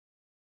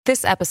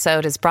This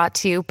episode is brought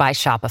to you by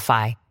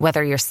Shopify.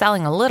 Whether you're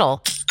selling a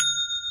little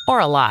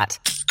or a lot,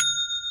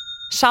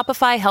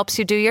 Shopify helps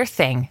you do your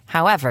thing,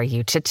 however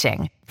you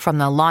cha-ching. From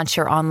the launch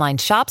your online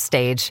shop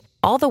stage,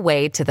 all the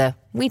way to the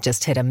we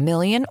just hit 1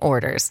 million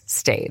orders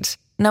stage.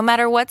 No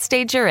matter what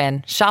stage you're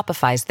in,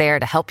 Shopify's there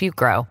to help you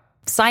grow.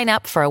 Sign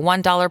up for a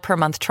 $1 per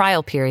month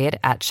trial period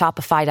at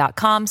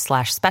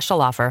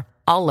shopify.com/special offer,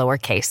 all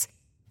lowercase.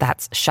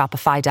 That's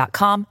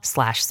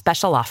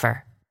shopify.com/special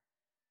offer.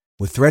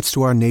 With threats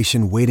to our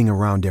nation waiting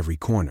around every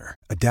corner,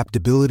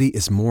 adaptability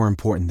is more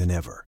important than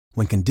ever.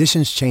 When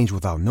conditions change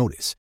without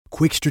notice,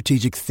 quick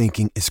strategic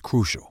thinking is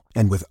crucial.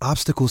 And with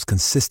obstacles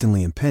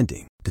consistently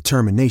impending,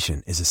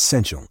 determination is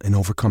essential in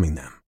overcoming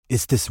them.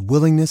 It's this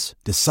willingness,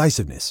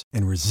 decisiveness,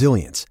 and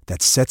resilience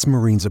that sets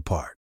Marines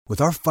apart. With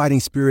our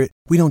fighting spirit,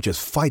 we don't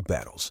just fight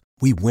battles,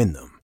 we win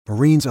them.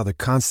 Marines are the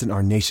constant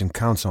our nation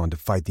counts on to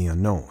fight the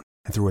unknown.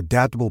 And through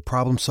adaptable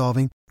problem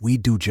solving, we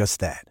do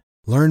just that.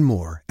 Learn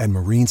more at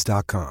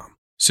marines.com.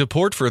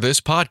 Support for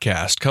this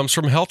podcast comes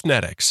from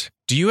Healthnetics.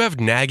 Do you have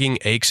nagging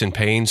aches and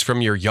pains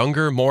from your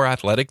younger, more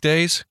athletic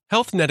days?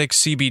 Healthnetics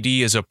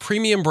CBD is a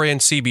premium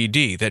brand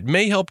CBD that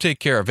may help take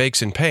care of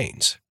aches and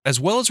pains, as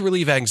well as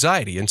relieve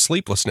anxiety and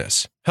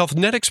sleeplessness.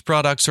 Healthnetics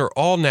products are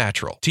all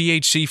natural,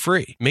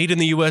 THC-free, made in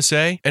the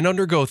USA, and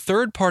undergo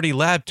third-party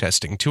lab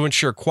testing to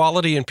ensure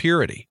quality and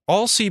purity.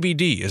 All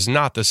CBD is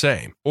not the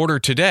same. Order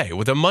today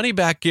with a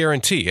money-back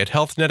guarantee at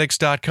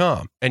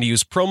healthnetics.com and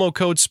use promo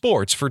code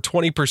SPORTS for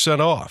 20%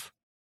 off.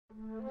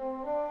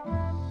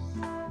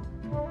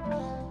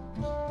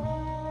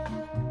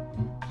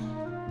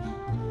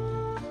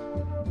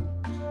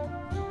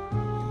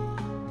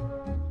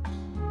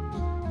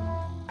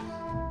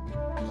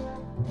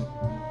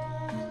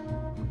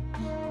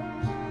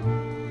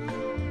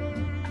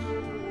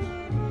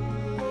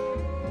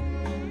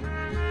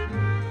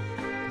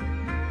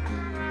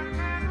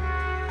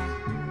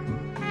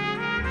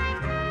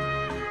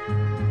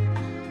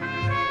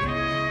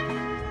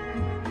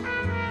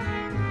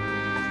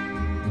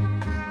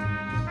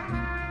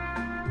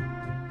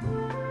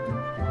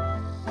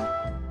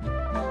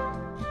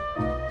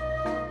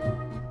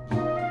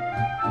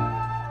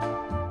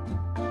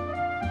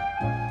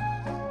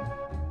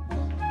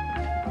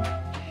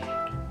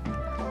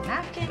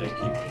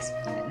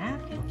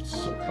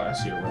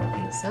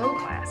 So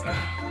classy.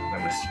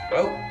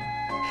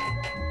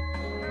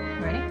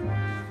 Ready?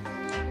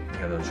 You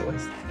have no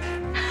choice.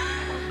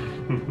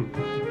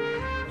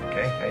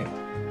 Okay,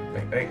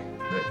 hey.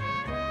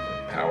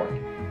 Power.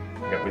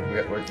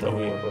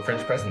 We're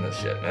French pressing this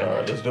shit, man. All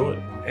right, let's do it.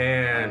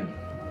 And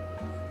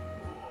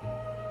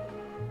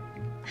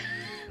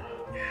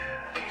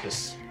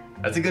Just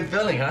that's a good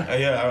feeling, huh?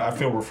 yeah, I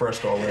feel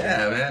refreshed already.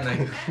 Yeah,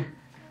 man.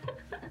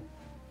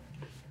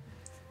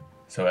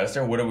 So,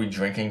 Esther, what are we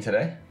drinking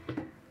today?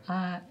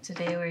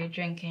 Today we're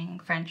drinking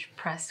French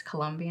pressed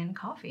Colombian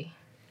coffee.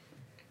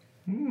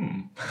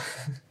 Why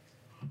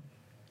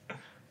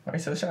are you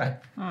so shy?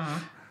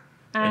 Are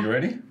you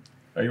ready?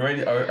 Are you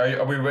ready?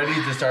 Are we ready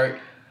to start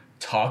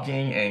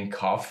talking and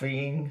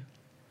coffeeing?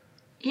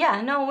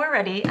 Yeah, no, we're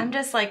ready. I'm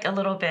just like a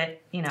little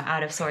bit,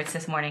 out of sorts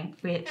this morning.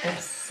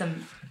 There's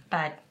some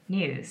bad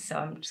news, so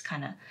I'm just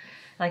kind of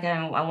like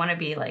I want to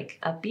be like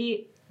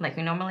upbeat like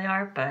we normally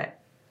are, but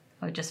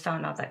we just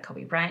found out that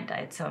Kobe Bryant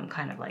died, so I'm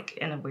kind of like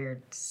in a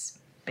weird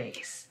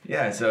space.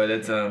 Yeah, so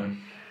that's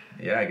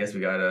I guess we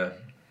gotta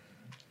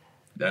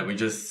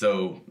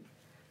so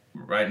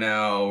right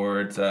now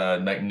it's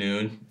like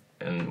noon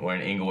and we're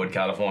in Inglewood,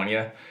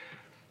 California,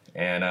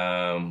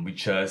 and we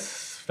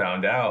just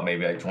found out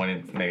maybe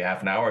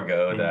half an hour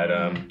ago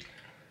that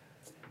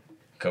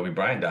Kobe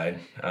Bryant died.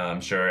 I'm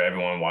sure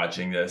everyone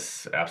watching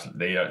this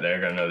they're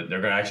gonna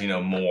actually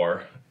know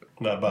more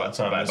By the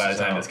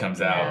time this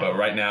comes out. But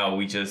right now,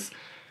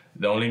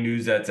 the only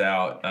news that's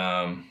out,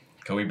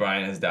 Kobe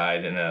Bryant has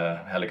died in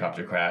a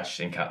helicopter crash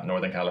in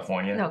Northern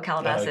California. No,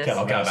 Calabasas.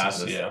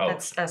 Calabasas. Yeah. Oh.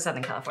 That's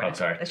Southern California. Oh,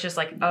 sorry. It's just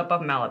like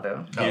above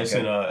Malibu. Yeah, it's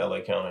in LA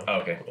County.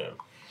 Oh, okay. Yeah.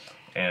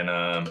 And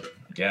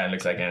it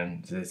looks like,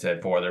 and they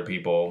said 4 other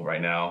people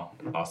right now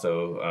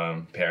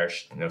also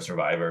perished, no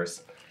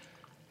survivors.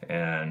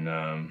 And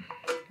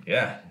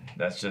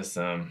that's just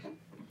some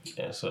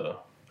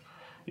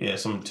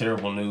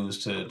terrible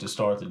news to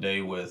start the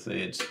day with.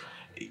 It's,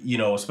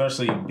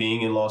 especially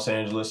being in Los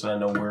Angeles, and I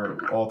know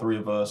we're all three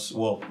of us.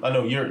 Well, I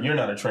know you're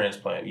not a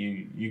transplant.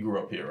 You grew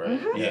up here, right?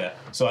 Mm-hmm. Yeah.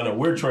 So I know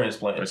we're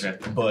transplants,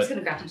 but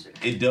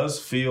it does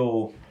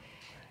feel.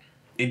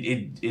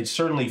 It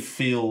certainly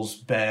feels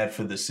bad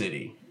for the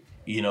city.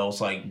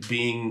 It's like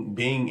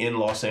being in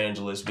Los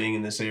Angeles, being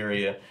in this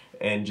area,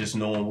 and just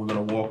knowing we're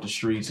gonna walk the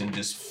streets and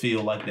just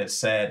feel like that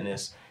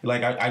sadness.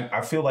 Like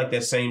I feel like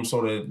that same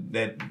sort of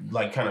that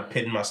like kind of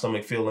pit in my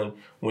stomach feeling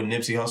when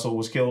Nipsey Hussle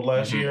was killed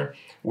last year,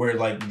 where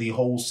like the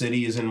whole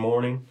city is in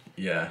mourning.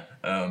 Yeah.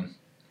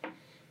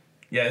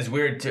 It's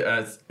weird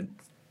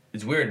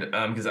it's weird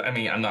because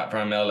I'm not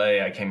from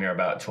LA. I came here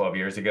about 12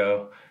 years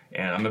ago,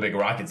 and I'm a big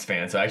Rockets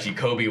fan. So actually,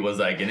 Kobe was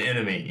like an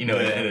enemy,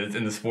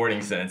 in the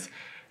sporting sense.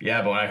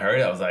 Yeah, but when I heard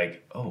it, I was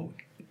like, oh,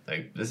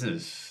 like this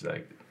is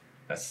like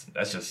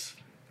that's just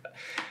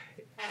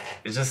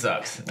it just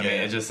sucks. I mean,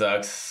 it just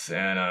sucks,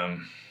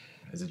 and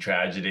it's a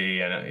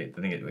tragedy. And I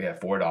think we have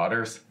 4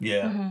 daughters.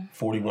 Yeah,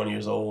 41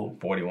 years old.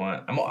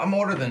 41. I'm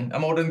older than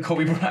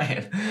Kobe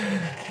Bryant.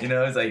 You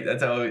know, it's like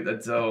that's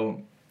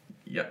how.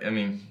 Yeah, I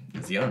mean,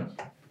 it's young.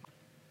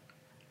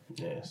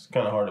 Yeah, it's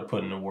kind of hard to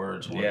put into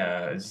words.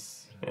 Yeah,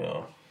 it's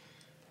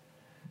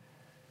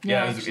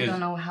Yeah, I actually don't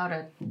know how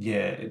to.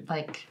 Yeah.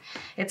 Like,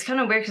 it's kind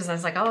of weird because I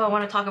was like, oh, I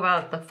want to talk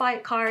about the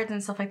fight cards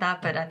and stuff like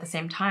that, but at the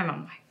same time,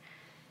 I'm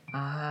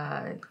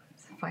like,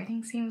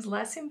 fighting seems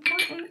less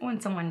important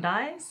when someone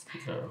dies.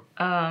 No.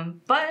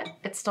 But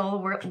it's still a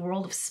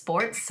world of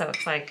sports, so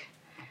it's like,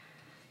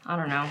 I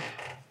don't know.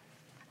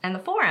 And the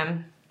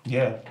Forum.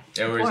 Yeah.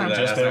 Yeah, we're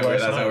just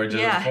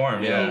the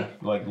Forum. Yeah.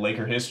 Like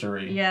Laker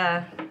history.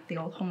 Yeah, the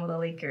old home of the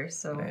Lakers.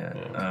 So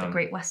the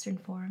Great Western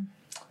Forum.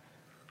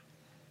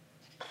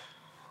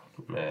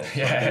 Man,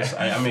 yeah,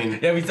 I mean,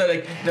 yeah. We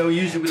said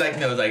usually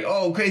it's like,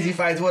 oh, crazy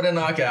fights, what a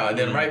knockout, and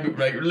then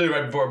literally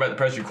right before about to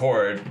press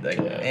record,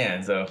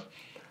 man. So,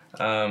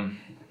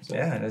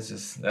 yeah,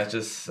 that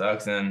just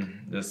sucks,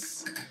 and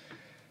just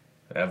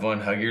everyone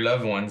hug your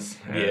loved ones.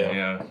 And, you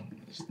know,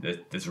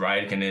 this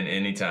ride can end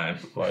any time.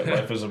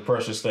 Life is a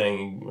precious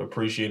thing.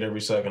 Appreciate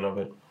every second of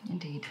it.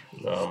 Indeed.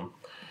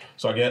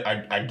 So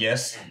I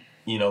guess.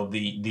 You know,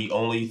 the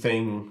only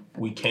thing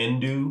we can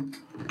do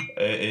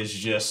is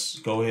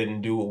just go ahead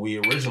and do what we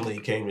originally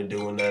came to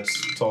do, and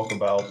that's talk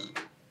about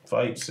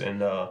fights.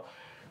 And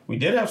we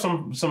did have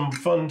some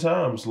fun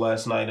times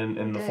last night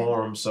in the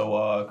Forum.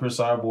 So Chris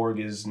Cyborg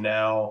is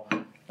now,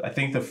 I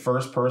think, the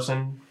first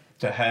person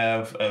to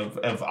have,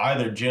 of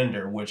either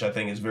gender, which I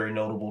think is very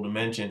notable to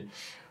mention,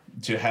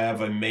 to have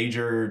a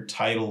major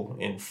title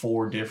in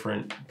 4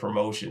 different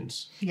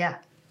promotions. Yeah.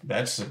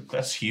 That's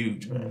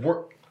huge, man.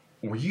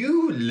 Were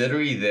you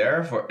literally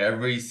there for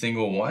every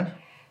single one?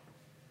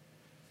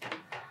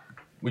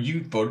 Did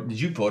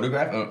you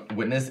photograph and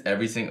witness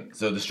every single?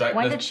 So the strike.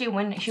 When did she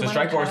win? So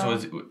Strikeforce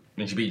was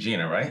when she beat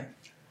Gina, right?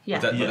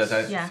 Yeah.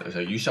 Yeah. So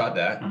you shot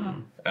that.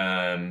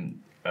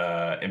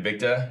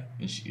 Invicta.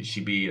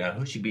 She beat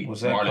who? She beat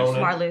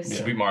Marloes.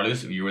 She beat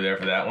Marloes. You were there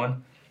for that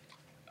one.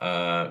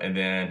 And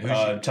then who?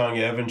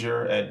 Tonya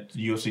Evinger at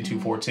UFC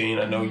 214.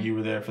 I know you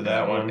were there for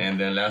that one. And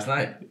then last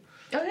night.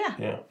 Oh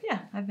yeah.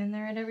 I've been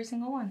there at every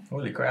single one.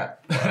 Holy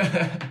crap!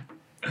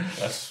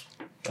 That's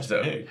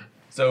big.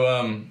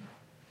 So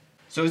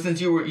since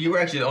you were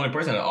actually the only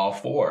person at all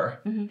 4,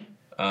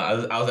 I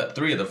was at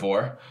 3 of the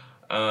 4,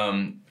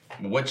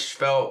 which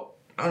felt,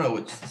 I don't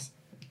know,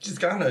 just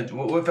kind of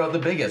what felt the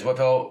biggest, what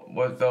felt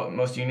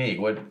most unique,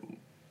 what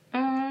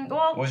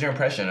was your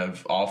impression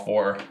of all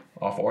four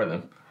of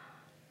them?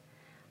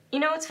 You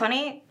know, it's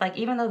funny, like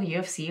even though the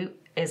UFC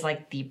is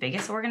like the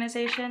biggest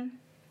organization.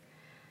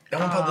 That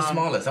one felt the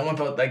smallest. That one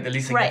felt like the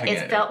least significant.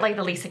 Right, it felt like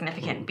the least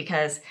significant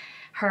because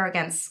her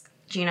against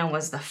Gina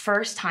was the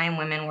first time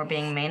women were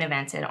being main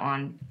evented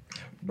on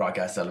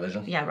broadcast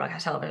television. Yeah,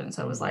 broadcast television.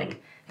 So it was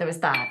like, there was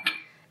that.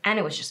 And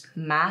it was just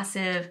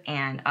massive.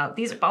 And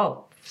these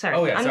are,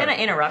 sorry. I'm going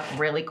to interrupt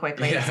really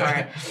quickly. Yeah.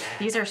 Sorry.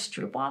 These are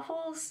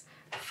stroopwafels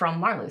from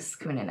Marloes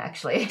Coenen,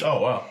 actually.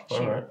 Oh,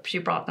 wow. She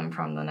brought them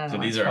from the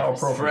Netherlands. So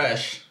these are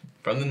fresh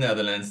from the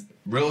Netherlands.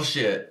 Real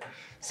shit.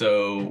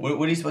 So what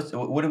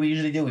do we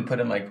usually do? We put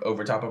them like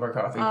over top of our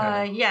coffee?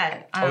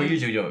 Yeah. We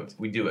usually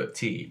do a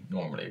tea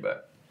normally,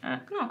 but.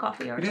 No,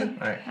 coffee or tea. All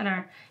right.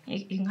 And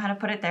you can kind of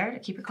put it there to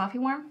keep your coffee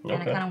warm. Okay.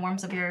 And it kind of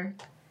warms up your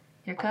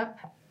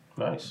cup.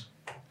 Nice.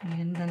 You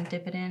can then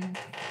dip it in.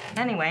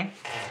 Anyway,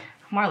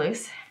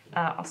 Marloes,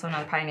 also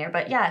another pioneer.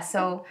 But yeah,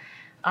 so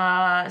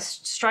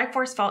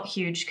Strikeforce felt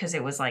huge because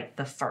it was like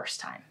the first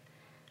time.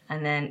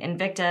 And then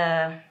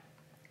Invicta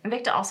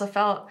also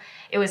felt,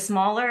 it was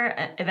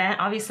smaller event,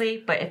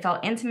 obviously, but it felt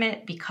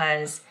intimate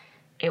because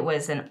it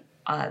was an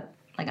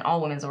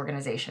all-women's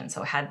organization.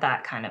 So it had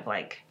that kind of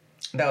like...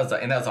 That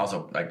was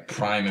also like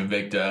prime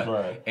Invicta.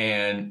 Right.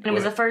 And it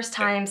was the first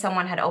time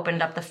someone had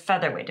opened up the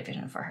featherweight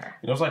division for her.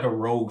 It was like a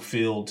rogue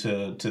feel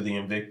to the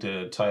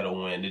Invicta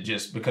title win. It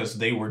just, because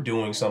they were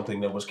doing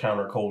something that was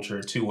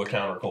counterculture to a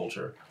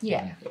counterculture.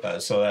 Yeah.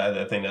 So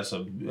I think that's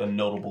a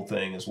notable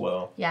thing as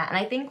well. Yeah, and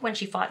I think when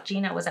she fought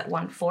Gina, it was at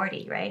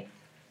 140, right?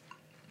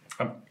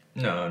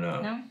 No.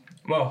 No?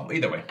 Well,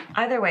 either way.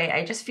 Either way,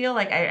 I just feel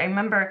like I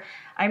remember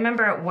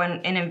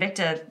when in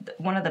Invicta,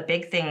 one of the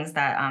big things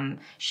that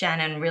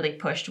Shannon really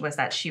pushed was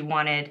that she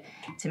wanted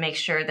to make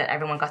sure that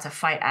everyone got to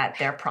fight at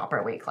their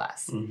proper weight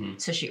class. Mm-hmm.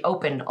 So she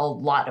opened a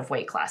lot of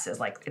weight classes,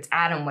 like it's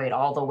atomweight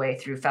all the way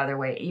through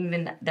featherweight.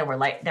 Even there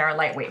are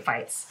lightweight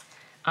fights,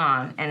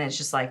 and it's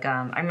just like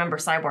I remember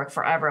Cyborg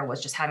forever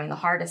was just having the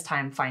hardest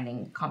time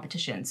finding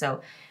competition.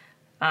 So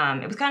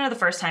it was kind of the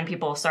first time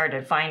people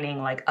started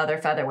finding like other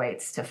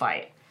featherweights to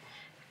fight.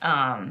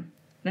 Then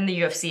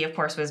the UFC, of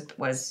course,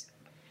 was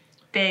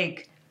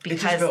big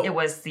because it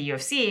was the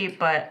UFC,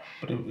 but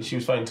she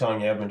was fighting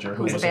Tonya Evinger,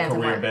 who was a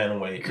career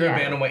bantamweight.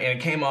 And it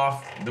came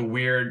off the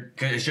weird,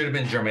 because it should have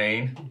been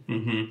Germaine.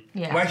 Mm-hmm.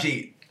 Yeah. Well,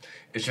 actually,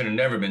 it should have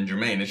never been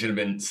Jermaine. It should have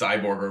been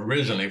Cyborg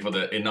originally for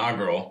the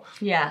inaugural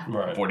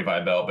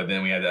 45 belt. But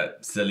then we had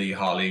that silly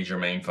Holly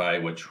Jermaine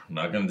fight, which we're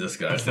not going to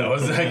discuss. That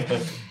was like,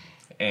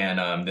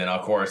 and then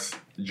of course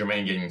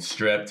Jermaine getting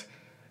stripped,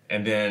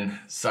 and then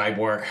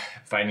Cyborg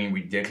fighting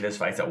ridiculous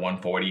fights at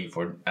 140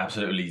 for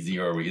absolutely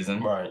zero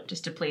reason. Right,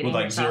 just depleting with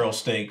like herself. zero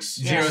stakes.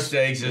 Zero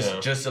stakes,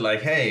 just to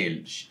like,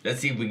 hey, let's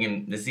see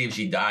if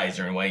she dies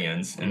during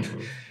weigh-ins,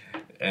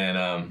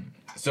 and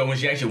so when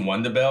she actually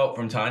won the belt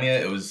from Tanya,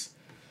 it was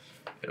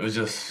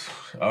just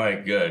all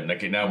right, good.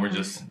 Like now we're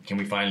just, can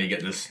we finally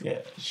get this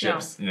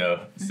ships,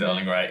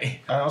 sailing right?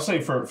 I'll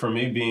say for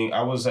me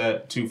I was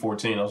at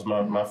 214. That was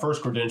my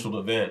first credentialed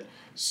event,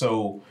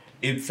 so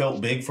it felt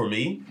big for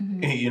me.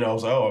 I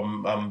was like,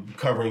 I'm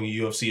covering a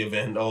UFC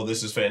event. Oh,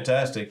 this is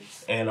fantastic,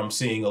 and I'm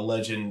seeing a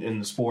legend in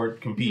the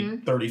sport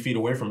compete 30 feet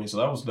away from me. So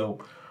that was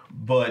dope.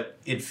 But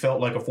it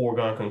felt like a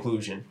foregone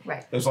conclusion.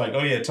 Right. It was like,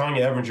 oh yeah,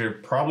 Tanya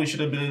Evinger probably should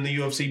have been in the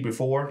UFC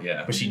before.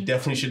 Yeah. But she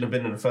definitely shouldn't have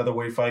been in a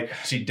featherweight fight.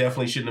 She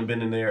definitely shouldn't have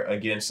been in there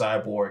against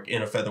Cyborg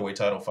in a featherweight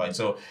title fight.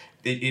 So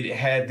it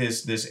had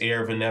this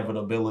air of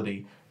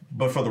inevitability,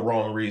 but for the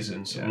wrong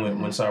reasons when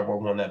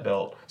Cyborg won that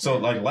belt. So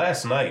like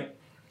last night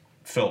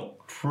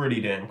felt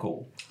pretty damn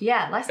cool.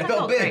 Yeah, last night it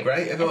felt big, great.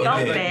 right? It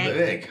felt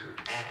big.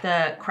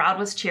 The crowd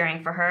was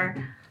cheering for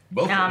her.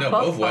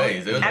 Both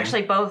ways.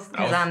 Actually, both,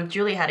 because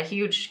Julie had a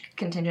huge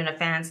contingent of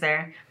fans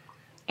there.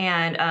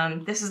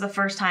 And this is the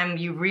first time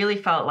you really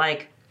felt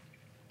like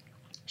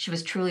she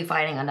was truly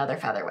fighting another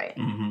featherweight.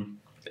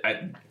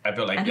 I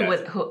feel like and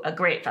who a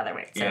great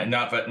featherweight. So. Yeah,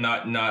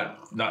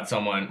 not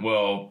someone.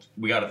 Well,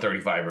 we got a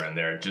 35er in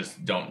there.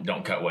 Just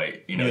don't cut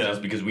weight.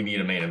 Just because we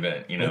need a main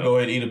event. Go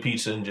ahead, eat a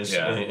pizza, and just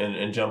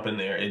and jump in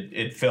there.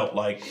 It felt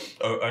like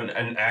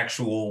an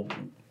actual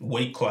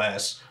weight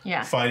class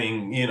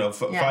fighting.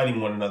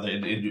 Fighting one another.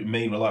 It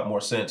made a lot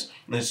more sense.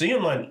 And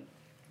seeing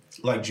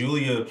like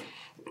Julia.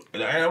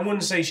 I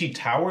wouldn't say she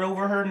towered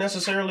over her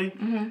necessarily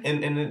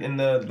in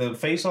the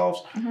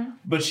face-offs,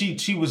 but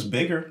she was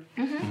bigger.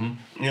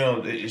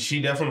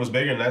 She definitely was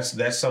bigger, and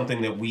that's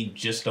something that we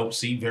just don't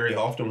see very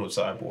often with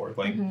Cyborg.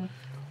 Like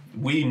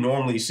we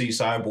normally see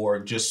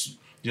Cyborg just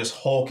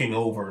hulking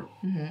over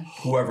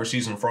whoever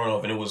she's in front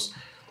of, and it was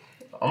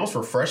almost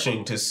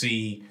refreshing to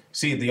see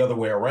it the other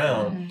way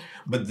around.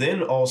 But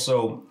then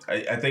also,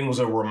 I think it was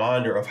a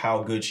reminder of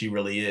how good she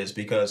really is,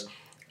 because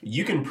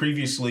you can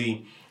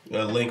previously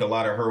link a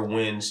lot of her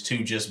wins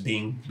to just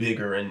being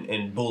bigger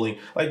and bullying.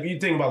 Like you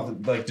think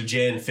about the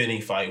Jan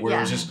Finney fight, where it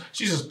was just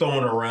she's just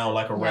throwing her around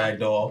like a rag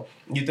doll.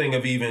 You think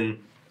of even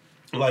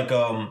like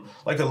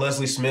the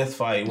Leslie Smith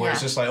fight, where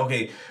it's just like,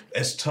 okay,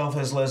 as tough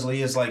as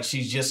Leslie is, like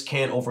she just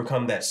can't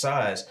overcome that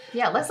size.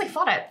 Yeah, Leslie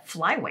fought at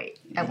flyweight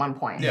at one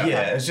point.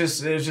 Yeah, it's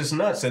just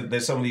nuts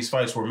that some of these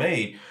fights were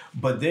made.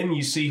 But then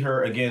you see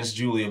her against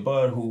Julia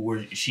Budd,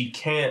 where she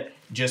can't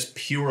just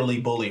purely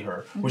bully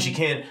her, where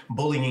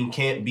bullying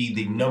can't be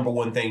the number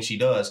one thing she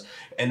does.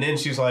 And then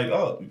she's like,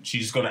 oh,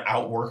 she's going to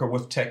outwork her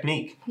with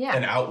technique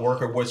and outwork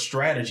her with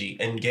strategy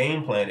and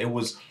game plan. It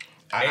was,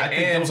 I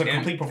think that was a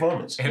complete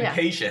performance. And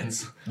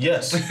patience.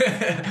 Yes.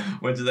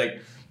 Which is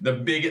like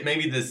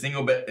maybe the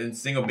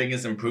single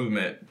biggest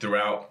improvement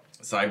throughout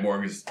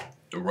Cyborg's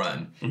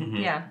run.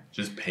 Yeah.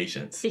 Just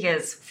patience.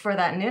 Because for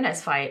that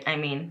Nunes fight, I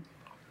mean,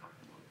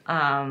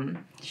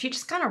 she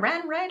just kind of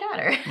ran right at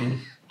her.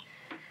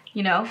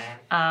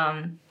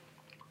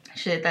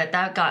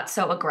 That got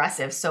so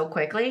aggressive so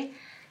quickly,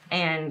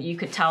 and you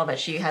could tell that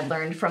she had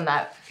learned from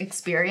that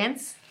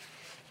experience.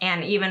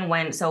 And even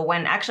when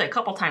actually a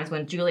couple times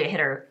when Julia hit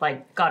her,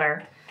 got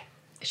her,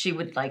 she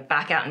would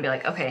back out and be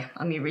like, okay,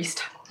 let me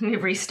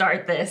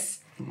restart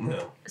this.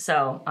 Yeah.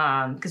 So,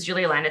 because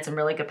Julia landed some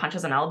really good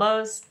punches and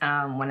elbows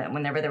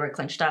whenever they were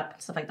clinched up,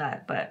 stuff like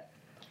that. But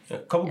a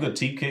couple good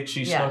teep kicks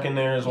she snuck in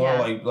there as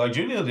well. Yeah. Like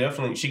Julia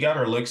definitely, she got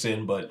her licks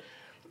in, but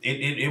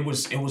it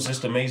was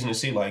just amazing to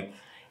see.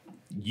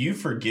 You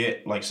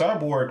forget,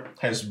 Cyborg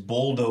has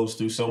bulldozed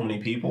through so many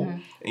people,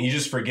 and you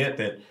just forget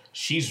that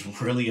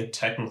she's really a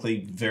technically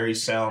very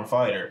sound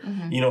fighter.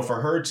 For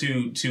her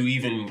to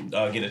even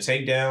get a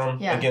takedown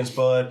against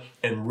Bud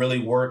and really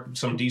work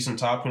some decent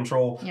top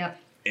control. Yep.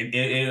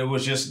 It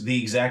was just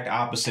the exact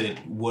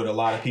opposite what a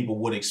lot of people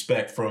would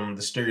expect from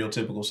the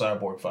stereotypical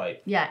Cyborg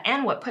fight. Yeah,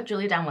 and what put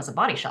Julia down was a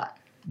body shot.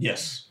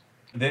 Yes.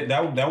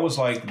 That was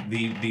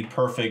the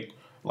perfect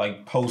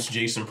post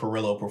Jason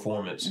Perillo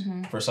performance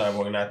for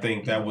Cyborg, and I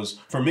think that was,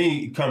 for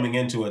me coming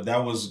into it,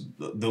 that was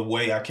the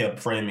way I kept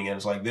framing it.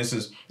 It's like,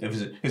 is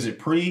it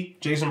pre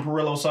Jason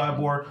Perillo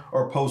Cyborg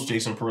or post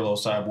Jason Perillo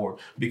Cyborg?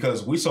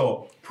 Because we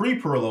saw pre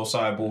Perillo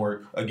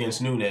Cyborg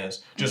against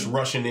Nunes just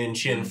rushing in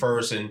chin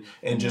first and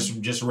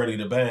just ready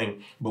to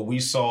bang, but we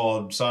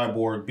saw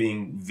Cyborg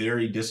being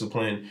very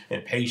disciplined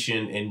and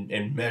patient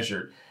and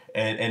measured.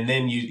 And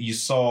then you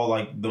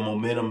saw the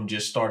momentum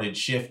just started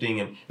shifting,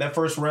 and that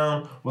first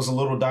round was a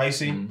little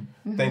dicey.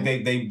 I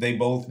think they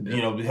both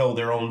held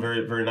their own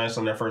very very nice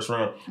on that first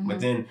round. But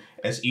then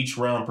as each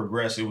round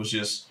progressed, it was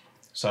just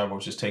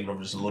Cyborg's just taking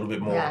over just a little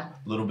bit more, Yeah.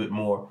 a little bit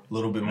more, a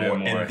little bit more.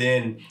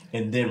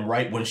 And then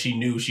right when she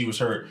knew she was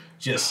hurt,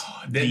 just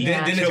Then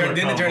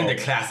it turned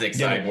into classic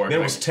Cyborg. Then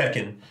it was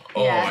Tekken.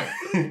 Oh Yeah.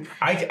 my!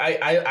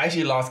 I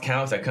actually lost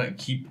counts. I couldn't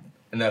keep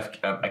enough.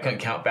 I couldn't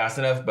count fast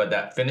enough. But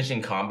that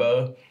finishing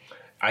combo,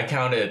 I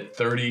counted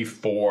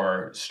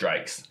 34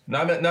 strikes.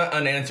 Not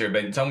unanswered,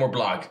 but some were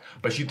blocked.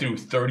 But she threw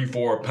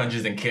 34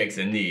 punches and kicks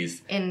and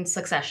knees In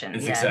succession.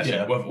 in succession.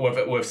 Yeah.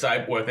 With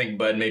I think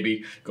Bud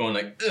maybe going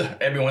like ugh,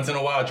 every once in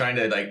a while trying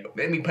to like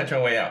maybe punch my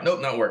way out.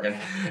 Nope, not working.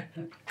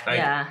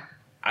 Yeah.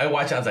 I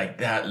watched. I was like,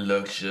 that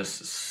looks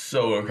just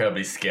so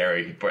incredibly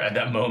scary for at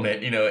that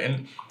moment,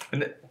 and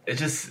it's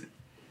just.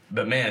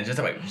 But man, just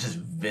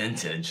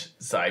vintage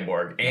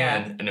Cyborg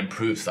and an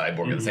improved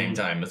Cyborg at the same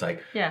time. It's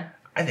like, Yeah.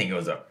 I think it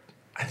was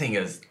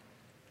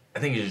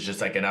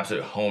just like an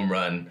absolute home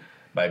run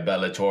by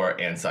Bellator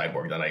and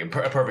Cyborg. Then like a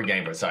perfect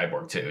game for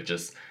Cyborg too.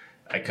 Just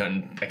I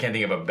can't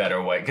think of a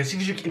better way, because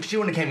if she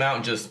wouldn't have came out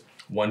and just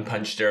one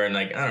punched her and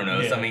like I don't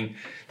know something.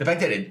 The fact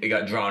that it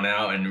got drawn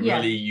out and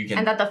really you can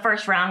and that the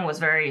first round was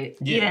very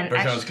even.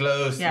 First round was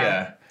close.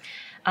 Yeah.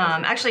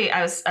 Actually,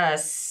 I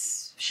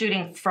was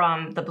shooting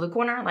from the blue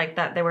corner, like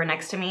that. They were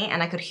next to me,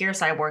 and I could hear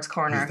Cyborg's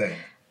corner.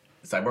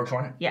 Cyborg's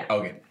corner? Yeah.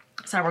 Okay.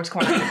 Cyborg's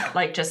corner,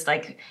 like just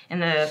like in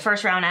the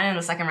first round and in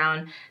the second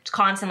round, just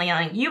constantly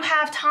yelling, "You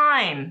have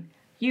time!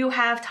 You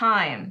have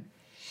time!"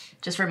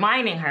 Just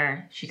reminding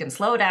her she can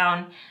slow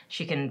down,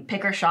 she can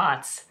pick her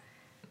shots.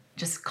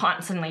 Just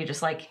constantly,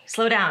 just like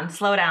slow down,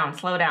 slow down,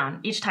 slow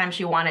down. Each time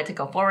she wanted to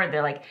go forward,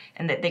 they're like,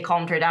 and they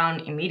calmed her down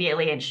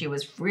immediately, and she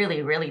was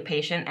really, really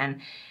patient.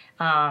 And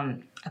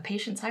a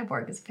patient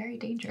Cyborg is very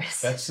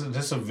dangerous. That's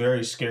a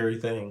very scary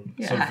thing.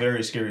 It's a Yeah.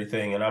 very scary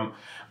thing, and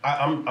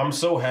I'm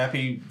so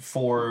happy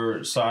for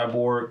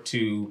Cyborg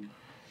to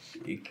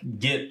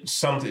get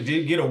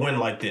a win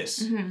like this,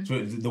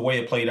 the way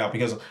it played out.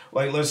 Because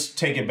like let's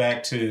take it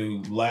back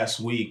to last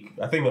week.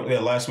 I think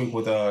last week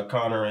with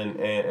Conor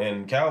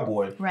and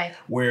Cowboy, Right.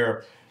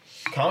 where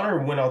Conor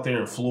went out there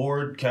and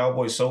floored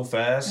Cowboy so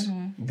fast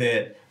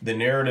that the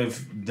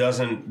narrative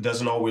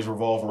doesn't always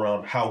revolve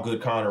around how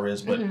good Conor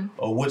is, but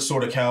what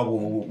sort of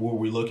Cowboy were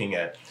we looking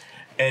at.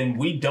 And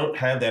we don't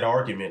have that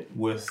argument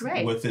with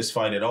this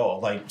fight at all.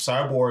 Like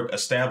Cyborg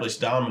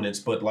established dominance,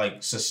 but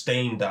like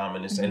sustained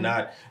dominance, and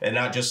not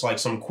just like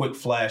some quick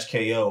flash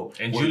KO.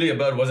 And Julia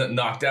Budd wasn't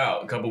knocked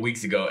out a couple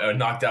weeks ago, or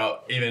knocked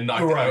out. Didn't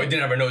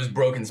have her nose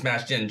broken,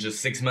 smashed in just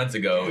 6 months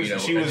ago.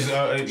 She was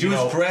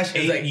fresh.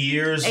 8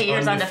 years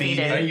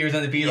undefeated. 8 years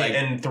undefeated,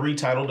 and 3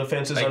 title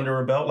defenses under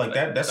her belt. Like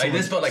that. That's like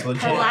this felt like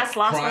legit. Her last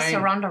loss was to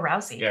Ronda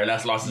Rousey. Yeah, her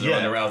last loss was to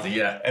Ronda Rousey.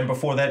 Yeah, and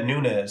before that,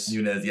 Nunes.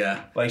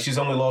 Yeah. Like she's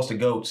only lost to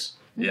goats.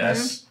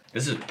 Yes.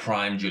 This is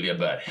prime Julia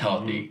Budd,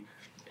 healthy,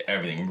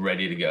 everything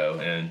ready to go,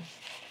 and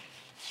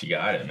she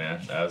got it,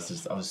 man. I was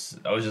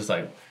just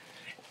like,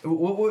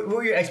 what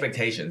were your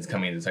expectations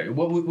coming into this fight?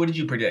 What did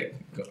you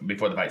predict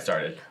before the fight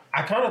started?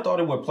 I kind of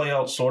thought it would play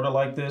out sort of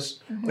like this.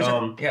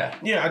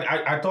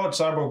 I thought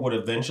Cyborg would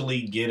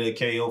eventually get a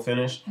KO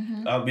finish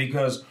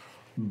because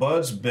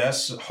Bud's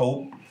best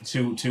hope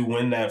to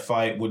win that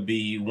fight would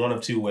be one of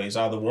two ways.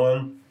 Either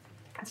one,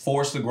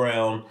 force the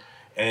ground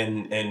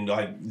and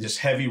like just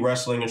heavy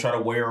wrestling and try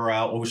to wear her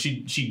out. Well,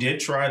 she did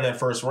try in that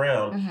first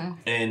round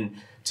and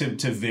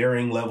to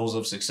varying levels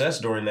of success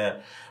during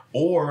that.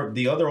 Or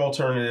the other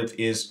alternative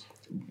is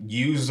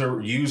use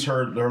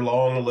her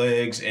long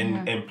legs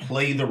and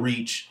play the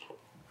reach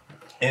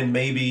and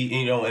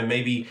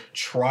maybe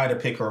try to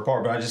pick her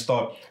apart. But I just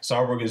thought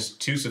Cyborg is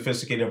too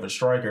sophisticated of a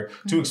striker,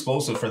 too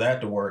explosive for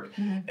that to work.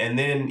 And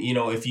then,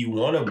 if you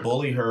want to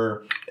bully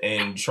her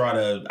and try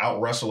to out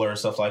wrestle her and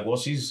stuff like, well,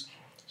 she's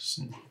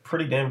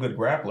pretty damn good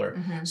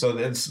grappler. So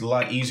that's a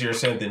lot easier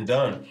said than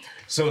done.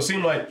 So it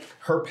seemed like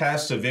her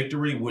path to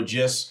victory would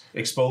just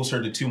expose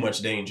her to too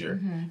much danger.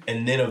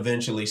 And then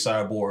eventually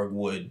Cyborg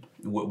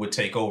would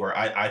take over.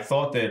 I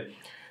thought that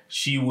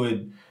she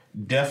would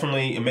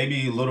definitely,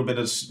 maybe a little bit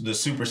of the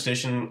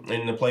superstition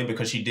in the play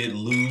because she did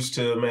lose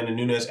to Amanda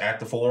Nunes at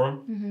the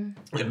Forum.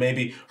 And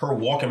maybe her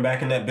walking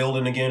back in that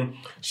building again,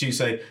 she'd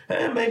say,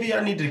 maybe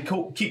I need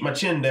to keep my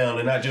chin down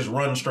and not just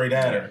run straight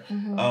at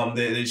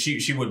her.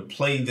 She would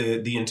play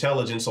the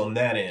intelligence on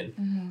that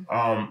end.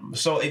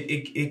 So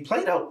it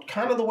played out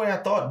kind of the way I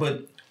thought,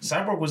 but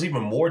Cyborg was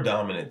even more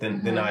dominant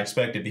than I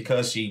expected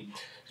because she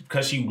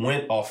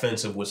went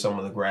offensive with some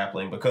of the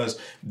grappling, because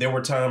there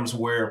were times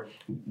where,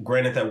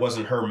 granted that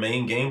wasn't her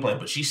main game plan,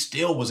 but she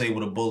still was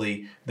able to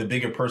bully the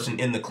bigger person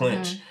in the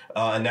clinch.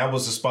 And that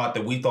was the spot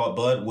that we thought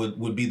Bud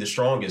would be the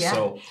strongest. Yeah.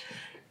 So,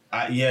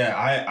 I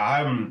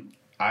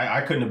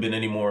couldn't have been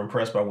any more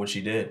impressed by what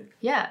she did.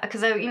 Yeah,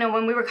 because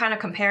when we were kind of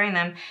comparing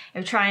them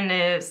and trying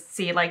to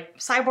see, like,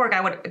 Cyborg,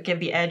 I would give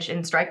the edge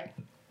in striking,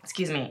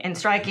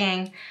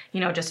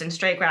 just in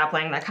straight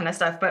grappling, that kind of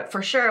stuff. But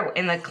for sure,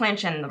 in the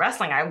clinch and the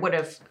wrestling, I would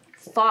have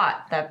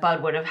thought that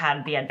Bud would have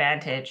had the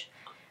advantage.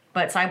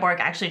 But Cyborg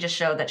actually just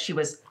showed that she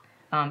was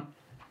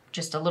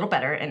just a little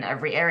better in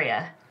every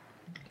area.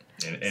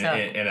 And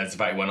as the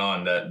fight went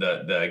on,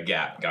 the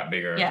gap got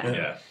bigger.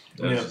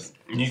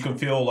 You can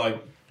feel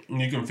like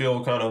You can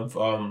feel kind of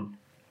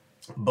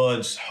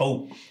Bud's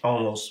hope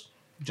almost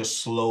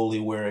just slowly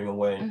wearing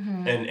away,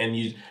 and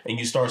you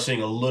start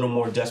seeing a little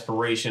more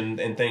desperation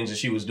in things that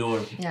she was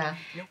doing. Yeah.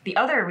 The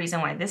other reason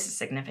why this is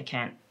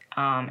significant,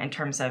 in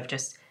terms of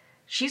just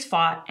she's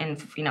fought in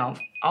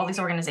all these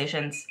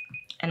organizations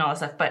and all this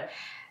stuff, but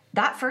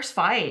that first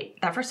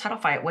title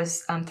fight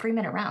was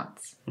 3-minute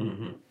rounds.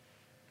 Mm-hmm.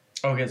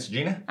 Oh, against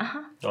Gina?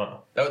 Uh-huh.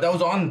 That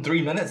was on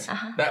 3 minutes?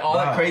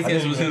 That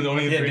craziness was in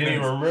only 3 minutes. Didn't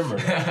even remember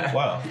that.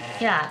 Wow.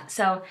 Yeah,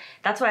 so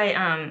that's why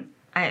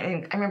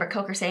I remember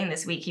Coker saying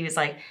this week, he was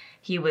like,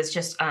 he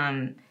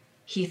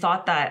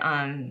thought that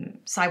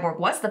Cyborg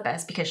was the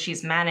best because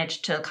she's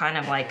managed to kind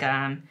of like,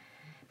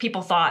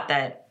 people thought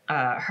that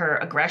her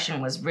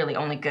aggression was really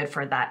only good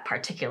for that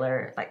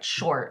particular like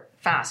short,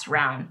 fast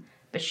round,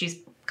 but she's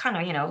kind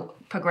of,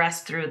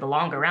 progressed through the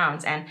longer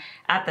rounds. And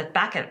at the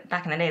back in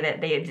the day that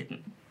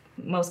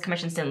most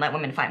commissions didn't let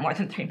women fight more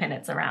than 3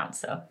 minutes a round,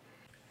 so.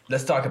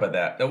 Let's talk about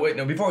that.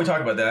 No, before we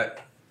talk about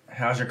that,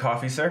 how's your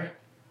coffee, sir?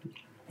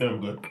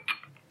 I'm good.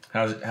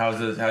 How do you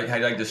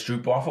like the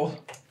Stroop waffle?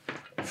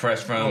 Fresh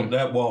from...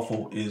 that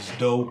waffle is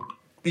dope.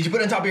 Did you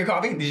put it on top of your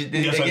coffee?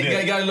 Yes, I did.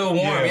 It got a little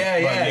warm. Yeah.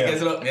 It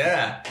gets a little,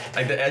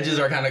 like the edges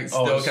are kind of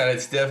still kind of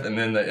stiff, and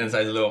then the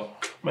inside's a little...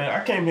 Man,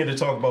 I came here to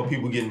talk about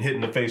people getting hit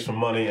in the face for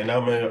money, and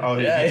I'm out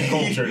here getting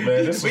cultured,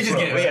 man.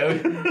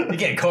 We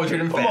getting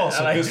cultured and fat. I'm all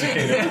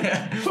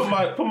sophisticated.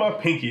 Put my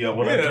pinky up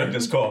when I drink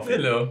this coffee.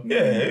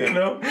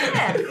 Yeah.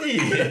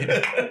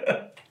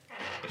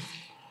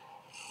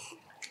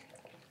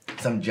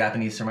 Some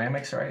Japanese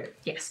ceramics, right?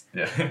 Yes.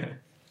 Yeah.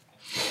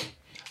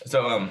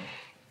 So,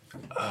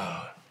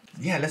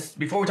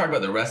 before we talk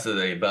about the rest of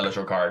the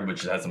Bellator card,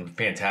 which has some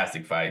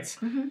fantastic fights,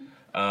 is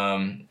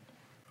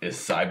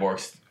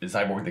Cyborg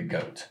the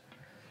GOAT?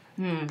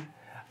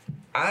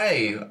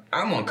 I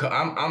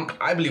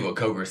believe what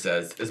Coker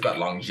says is about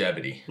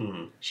longevity.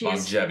 She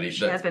has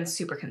been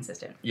super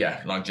consistent.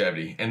 Yeah,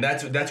 longevity, and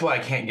that's why I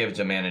can't give it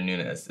to Amanda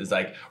Nunes. It's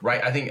like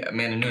I think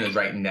Amanda Nunes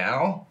right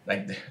now,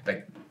 like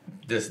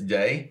this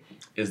day,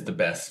 is the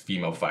best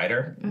female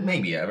fighter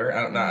maybe ever.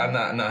 I'm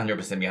not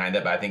 100% behind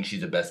that, but I think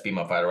she's the best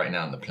female fighter right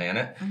now on the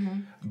planet.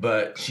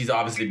 But she's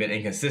obviously been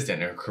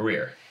inconsistent in her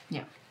career.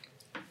 Yeah.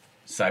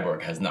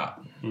 Cyborg has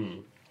not.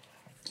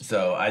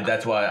 So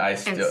that's why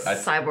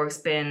Cyborg's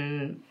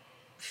been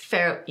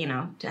fair,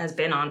 has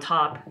been on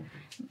top,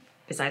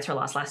 besides her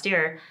loss last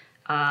year,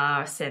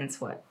 since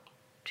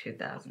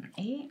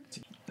 2008?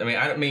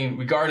 I mean,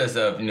 regardless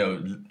of,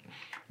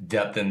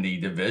 depth in the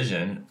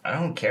division, I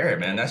don't care,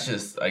 man. That's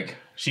just like...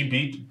 She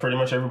beat pretty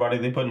much everybody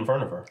they put in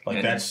front of her.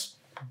 Like, that's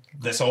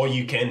all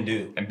you can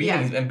do. And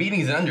beating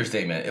is an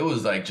understatement. It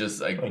was just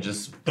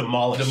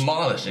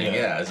demolishing.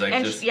 Yeah. It's like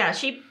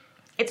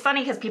it's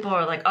funny because people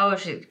are like, oh,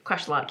 she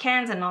crushed a lot of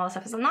cans and all this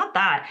stuff. It's not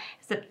that.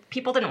 It's that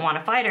people didn't want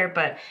to fight her,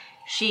 but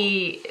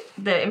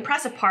the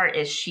impressive part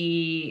is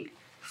she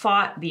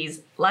fought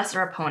these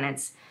lesser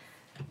opponents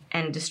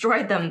and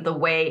destroyed them the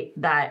way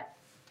that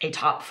a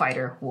top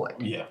fighter would.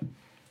 Yeah.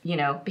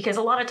 Because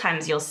a lot of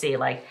times you'll see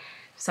like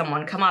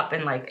someone come up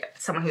and like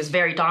someone who's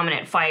very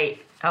dominant fight,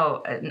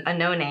 a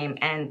no-name,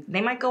 and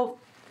they might go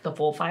the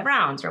full 5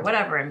 rounds or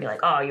whatever and be like,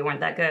 oh, you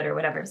weren't that good or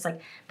whatever. It's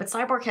like, but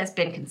Cyborg has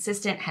been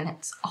consistent and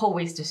has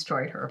always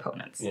destroyed her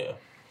opponents. Yeah.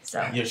 So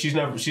yeah, she's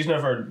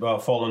never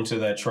fallen into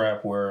that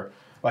trap where,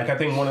 like, I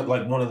think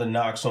one of the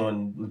knocks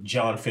on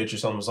John Fitch or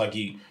something was like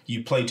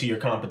you play to your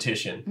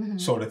competition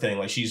sort of thing.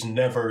 Like, she's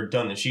never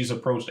done it. She's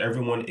approached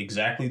everyone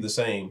exactly the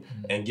same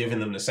and given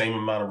them the same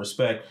amount of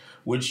respect,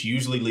 which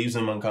usually leaves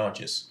them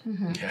unconscious.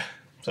 Yeah.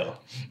 So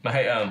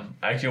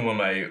actually one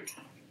of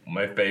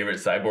my favorite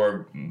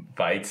Cyborg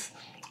fights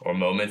or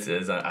moments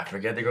is I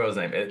forget the girl's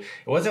name. It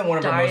wasn't one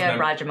of her most Daria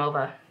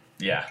Rajamova.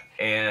 Yeah,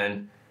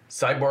 and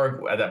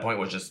Cyborg at that point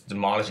was just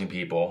demolishing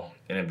people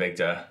in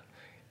Invicta.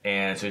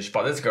 And so she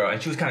fought this girl,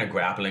 and she was kind of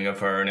grappling of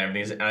her and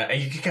everything.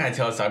 And you could kind of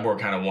tell Cyborg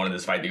kind of wanted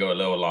this fight to go a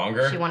little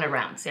longer. She wanted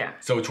rounds, yeah.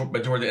 So,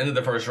 but toward the end of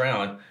the first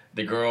round,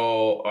 the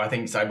girl, I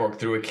think Cyborg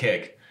threw a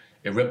kick.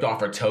 It ripped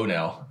off her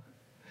toenail.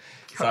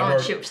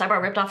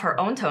 Cyborg ripped off her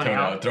own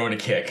toenail. Throwing a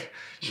kick.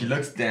 She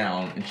looks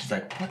down, and she's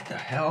like, what the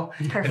hell?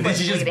 Her and then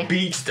she just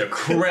beats the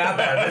crap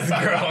out of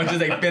this girl and just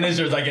like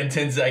finishes like in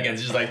 10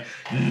 seconds. She's like,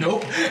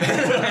 nope.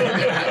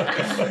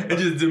 It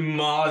just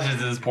demolishes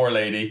this poor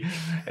lady.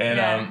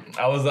 And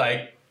I was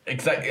like,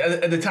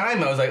 at the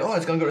time, I was like, oh,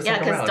 it's going to go to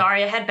second round. Yeah, because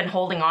Daria had been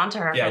holding on to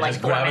her for like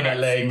 4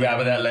 minutes.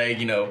 Grabbing that leg,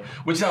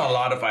 which is how a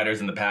lot of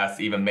fighters in the past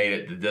even made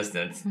it the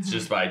distance,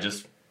 just by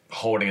just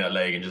holding that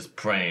leg and just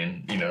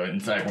praying, and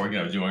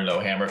Cyborg, doing a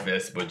little hammer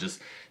fist, but just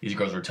these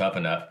girls were tough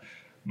enough.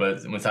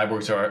 But when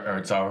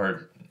Cyborg saw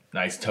her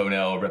nice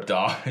toenail ripped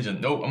off, it's just,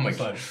 nope, I'm like,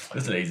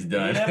 this lady's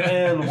done. Yeah,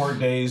 man, the work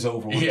day's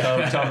over.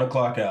 Time to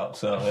clock out,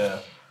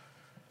 so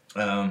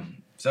yeah.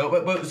 So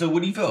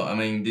what do you feel? I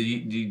mean, do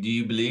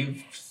you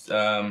believe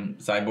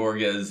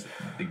Cyborg is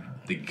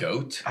the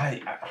GOAT?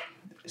 I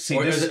see.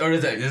 Or does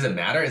it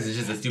matter? Is it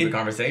just a stupid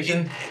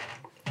conversation?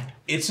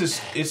 It's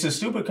a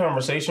stupid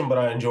conversation, but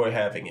I enjoy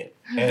having it.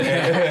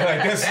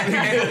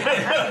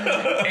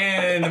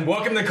 And and then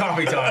welcome to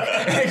Coffee Talk.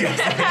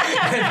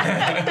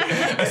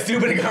 A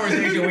stupid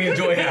conversation we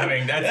enjoy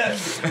having.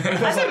 That's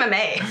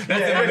MMA.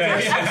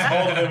 That's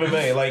all of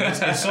MMA. Like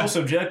it's so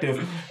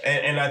subjective,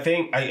 and I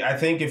think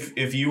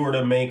if you were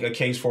to make a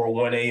case for a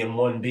 1A and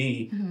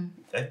 1B.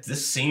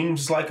 This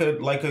seems like a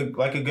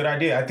good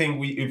idea. I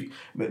think if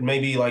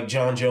maybe like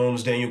John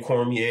Jones, Daniel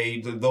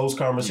Cormier, those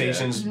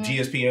conversations,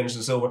 GSP,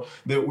 Anderson Silva.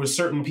 There were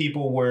certain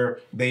people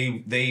where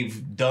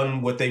they've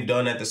done what they've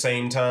done at the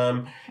same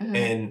time,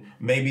 and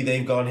maybe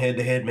they've gone head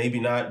to head, maybe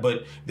not.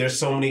 But there's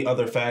so many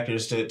other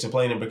factors to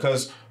play in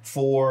because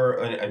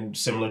and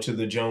similar to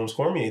the Jones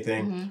Cormier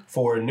thing,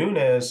 for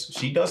Nunes,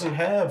 she doesn't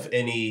have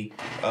any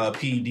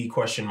PED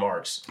question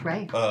marks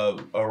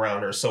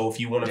around her. So if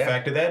you want to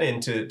factor that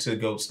into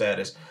GOAT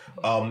status.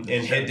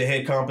 In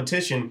head-to-head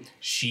competition,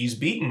 she's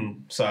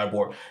beaten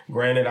Cyborg.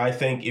 Granted, I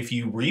think if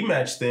you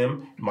rematch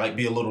them, it might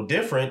be a little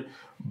different,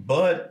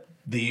 but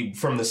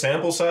from the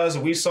sample size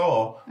that we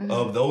saw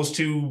of those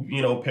two,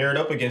 paired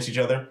up against each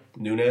other,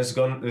 Nunes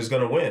is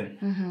going to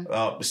win.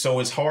 So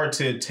it's hard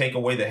to take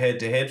away the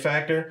head-to-head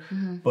factor,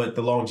 but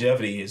the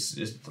longevity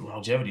is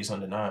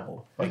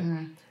undeniable. Like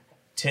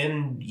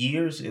 10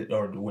 years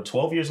or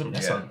 12 years,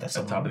 that's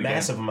a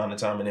massive amount of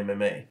time in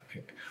MMA.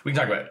 We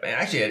can talk about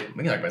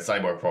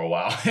Cyborg for a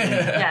while.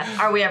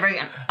 Are we ever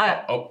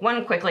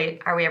one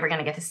quickly, are we ever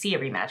gonna get to see a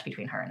rematch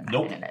between her and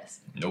Nunes?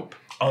 Nope.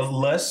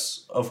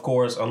 Unless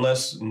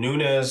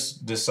Nunes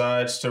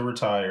decides to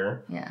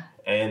retire. Yeah.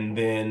 And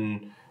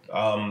then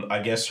I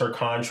guess her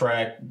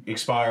contract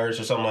expires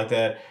or something like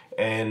that,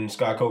 and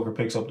Scott Coker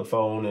picks up the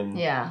phone and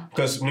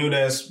because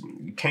Nunes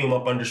came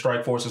up under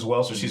Strikeforce as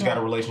well, so she's got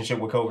a relationship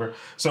with Coker.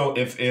 So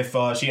if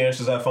she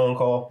answers that phone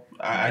call,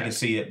 I can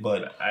see it,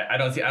 but I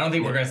don't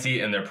think we're gonna see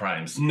it in their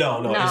primes.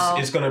 No.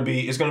 It's gonna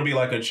be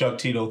like a Chuck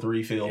Tito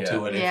 3 feel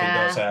to it if it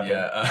does happen.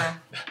 Yeah.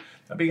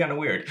 That'd be kind of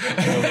weird.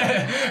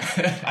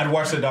 I'd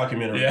watch the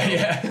documentary.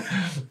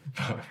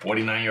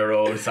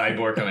 49-year-old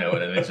Cyborg coming out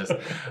with it. It's just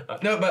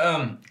no,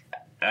 but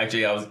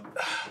actually, I was.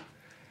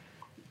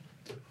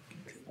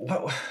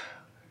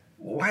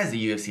 Why does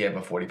the UFC have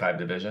a 45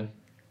 division,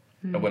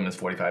 a women's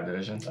 45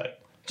 division?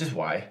 Just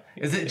why?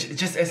 Is it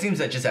just? It seems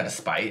that just out of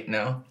spite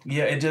now.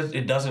 Yeah,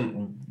 it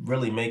doesn't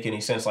really make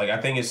any sense. Like I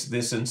think it's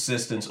this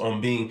insistence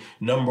on being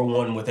number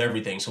one with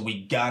everything. So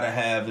we gotta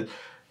have,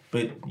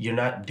 but you're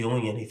not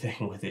doing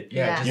anything with it.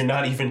 Yeah, you're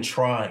not even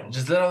trying.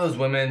 Just let all those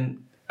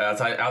women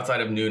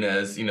outside of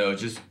Nunes,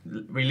 just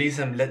release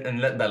them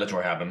and let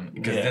Bellator have them.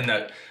 Because then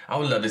I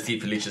would love to see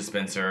Felicia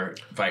Spencer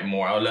fight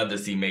more. I would love to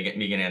see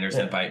Megan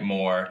Anderson fight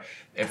more.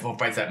 If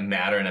fights that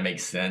matter and it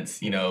makes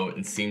sense,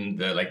 and seem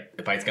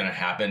the fight's gonna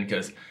happen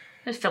because.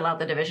 Just fill out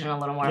the division a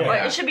little more.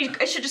 But it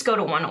should just go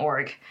to one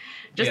org.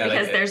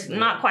 Because there's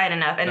not quite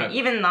enough. And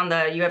even on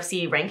the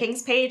UFC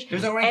rankings page,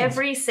 there's no rankings.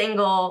 Every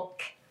single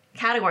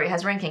category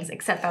has rankings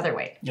except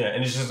featherweight. Yeah,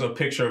 and it's just a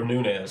picture of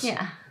Nunes.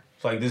 Yeah.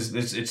 Like this,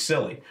 it's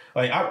silly.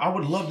 Like I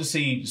would love to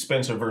see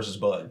Spencer versus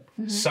Bud.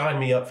 Sign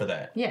me up for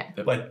that. Yeah.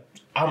 Like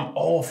I'm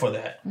all for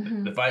that.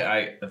 The fight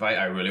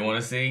I really want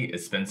to see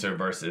is Spencer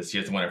versus. She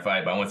has to win her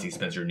fight, but I want to see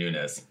Spencer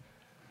Nunes.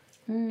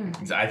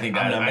 I think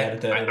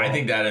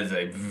that is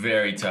a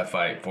very tough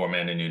fight for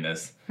Amanda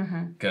Nunes.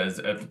 Because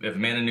if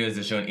Amanda Nunes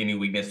has shown any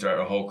weakness throughout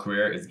her whole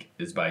career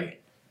is by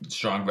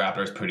strong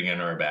grapplers putting her on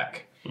her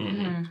back.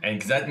 And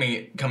because that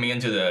coming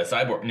into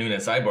the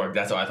Nunes Cyborg,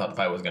 that's how I thought the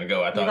fight was going to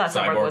go. I thought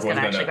Cyborg was going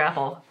to actually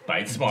grapple,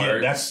 fight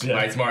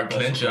smart,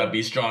 clinch up,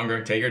 be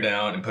stronger, take her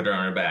down, and put her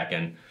on her back,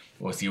 and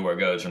we'll see where it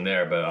goes from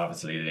there. But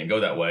obviously, it didn't go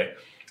that way.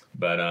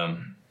 But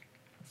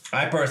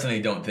I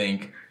personally don't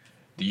think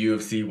the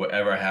UFC will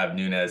ever have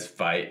Nunes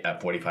fight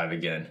at 45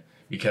 again,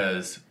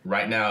 because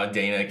right now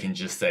Dana can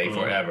just say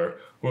forever,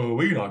 "Well,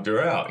 we knocked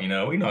her out.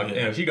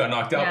 She got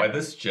knocked out by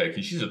this chick,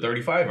 and she's a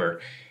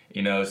 35er."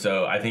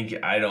 So I think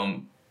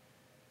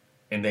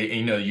and they,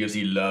 the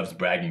UFC loves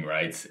bragging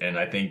rights, and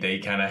I think they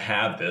kind of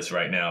have this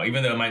right now,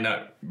 even though it might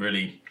not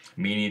really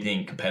mean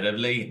anything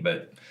competitively,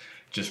 but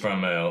just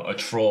from a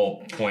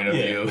troll point of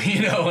view,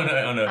 and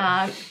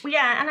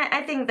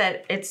I think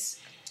that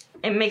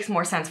it makes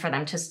more sense for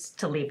them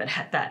to leave it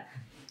at that.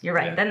 You're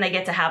right. Yeah. Then they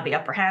get to have the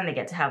upper hand. They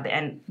get to have the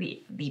end,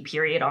 the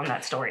period on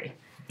that story.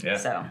 Yeah.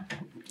 So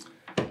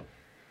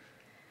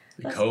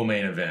the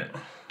co-main event.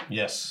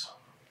 Yes.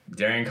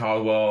 Darrion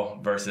Caldwell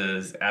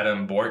versus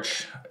Adam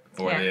Borch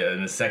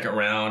in the second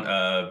round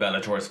of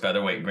Bellator's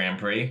Featherweight Grand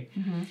Prix.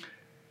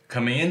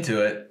 Coming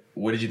into it,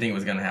 what did you think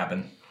was going to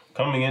happen?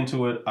 Coming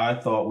into it, I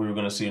thought we were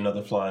going to see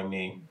another flying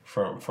knee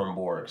from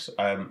Borch.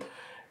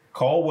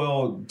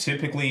 Caldwell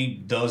typically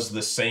does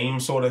the same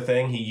sort of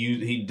thing.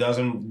 He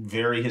doesn't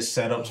vary his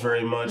setups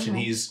very much,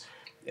 and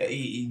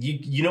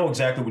you know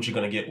exactly what you're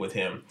going to get with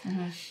him.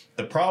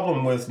 The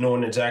problem with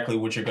knowing exactly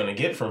what you're going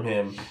to get from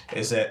him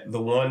is that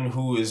the one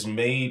who has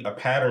made a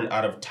pattern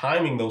out of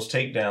timing those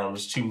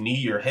takedowns to knee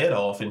your head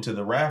off into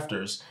the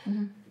rafters,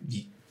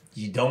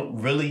 you don't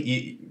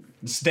really...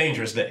 It's a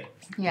dangerous day.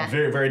 Yeah.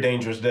 Very, very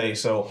dangerous day.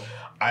 So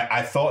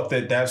I thought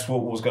that's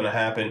what was going to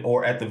happen,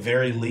 or at the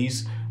very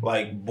least,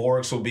 like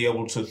Borix would be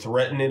able to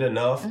threaten it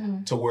enough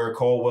to where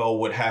Caldwell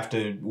would have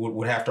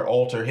to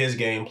alter his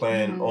game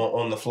plan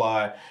on the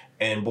fly,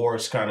 and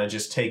Borix kind of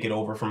just take it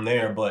over from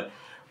there. But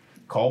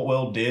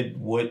Caldwell did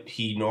what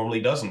he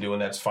normally doesn't do,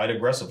 and that's fight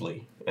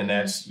aggressively. And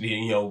that's,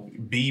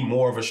 be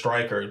more of a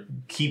striker,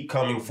 keep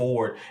coming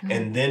forward,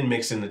 and then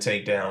mix in the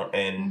takedown,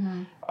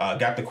 and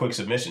got the quick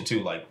submission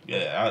too.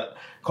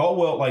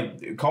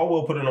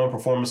 Caldwell putting on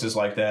performances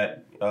like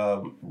that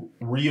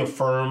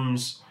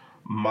reaffirms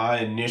my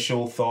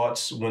initial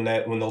thoughts when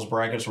those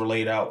brackets were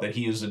laid out that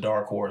he is the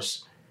dark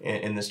horse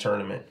in this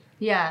tournament.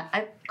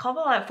 Yeah,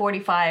 Caldwell at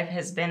 45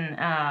 has been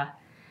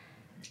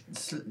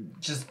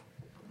just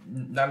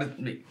not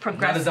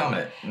as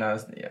dominant.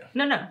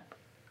 No.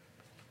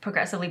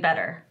 Progressively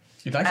better.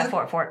 You think at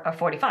so?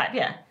 45,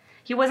 yeah.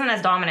 He wasn't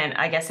as dominant,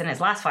 I guess, in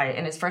his last fight,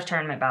 in his first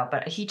tournament bout,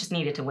 but he just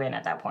needed to win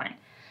at that point.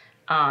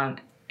 I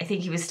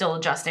think he was still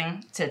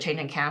adjusting to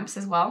changing camps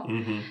as well.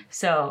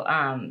 So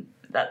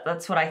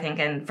that's what I think.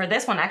 And for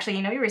this one, actually,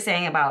 you were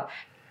saying about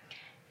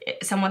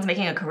someone's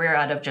making a career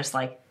out of just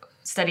like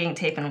studying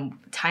tape and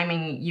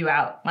timing you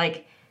out.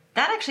 Like,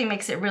 that actually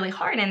makes it really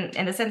hard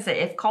in the sense that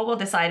if Caldwell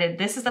decided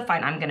this is the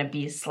fight I'm going to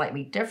be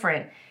slightly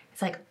different,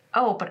 it's like,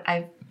 oh, but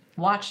I've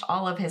watched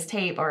all of his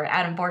tape, or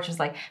Adam Borch is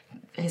like,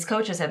 his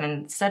coaches have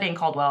been studying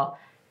Caldwell,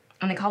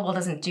 and then Caldwell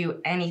doesn't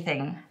do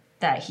anything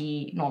that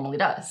he normally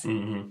does.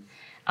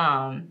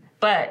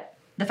 But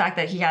the fact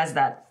that he has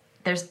that,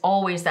 there's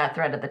always that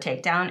threat of the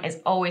takedown is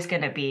always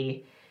going to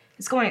be,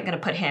 it's going to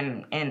put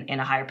him in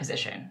a higher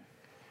position.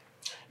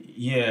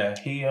 Yeah,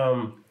 he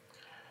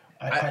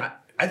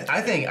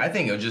I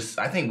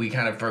think we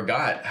kind of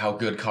forgot how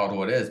good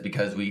Caldwell is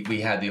because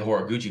we had the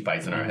Horiguchi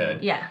fights in our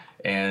head. Yeah.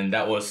 And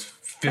that was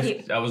And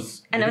it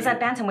was at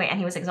bantamweight, and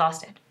he was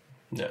exhausted.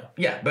 Yeah.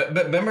 Yeah, but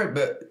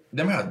remember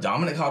how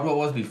dominant Caldwell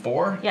was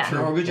before? Yeah.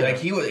 Horiguchi? Like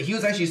he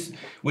was actually,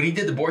 when he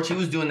did the Borch, he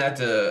was doing that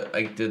to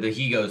like the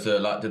Higos,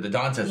 to the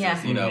Dantes,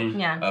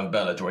 of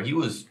Bellator. He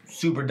was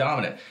super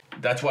dominant.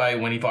 That's why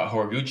when he fought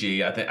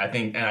Horiguchi, I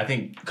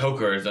think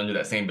Coker is under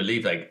that same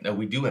belief. Like, no,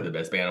 we do have the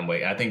best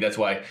bantamweight. And I think that's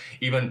why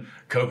even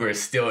Coker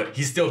is still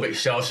a bit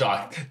shell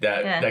shocked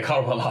that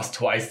Caldwell lost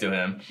twice to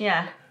him.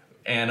 Yeah.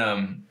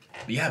 And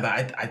but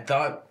I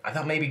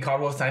thought maybe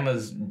Caldwell's time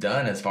was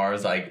done as far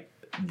as like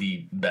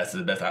the best of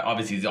the best.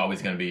 Obviously, he's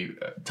always going to be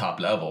top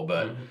level,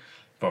 but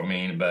for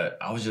me, but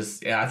I was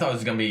just I thought it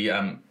was going to be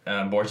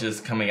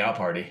Borch's coming out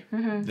party.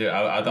 Dude,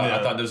 I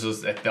thought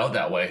it felt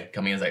that way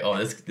coming in. It's like, oh,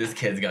 this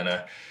kid's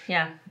gonna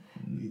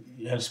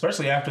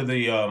especially after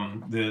the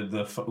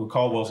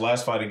Caldwell's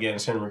last fight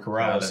against Henry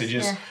Corrales.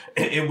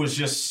 It was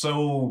just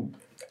so.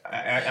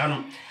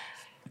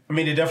 I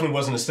mean, it definitely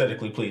wasn't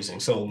aesthetically pleasing,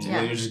 so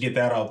let's just get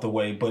that out the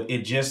way. But it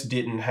just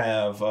didn't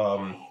have.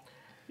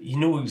 You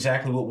knew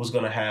exactly what was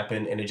going to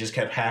happen, and it just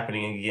kept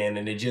happening again.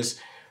 And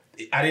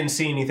I didn't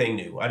see anything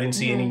new. I didn't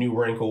see any new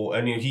wrinkle.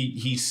 I mean,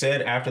 he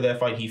said after that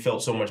fight he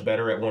felt so much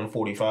better at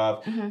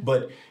 145,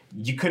 but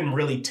you couldn't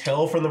really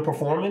tell from the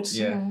performance.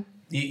 Yeah.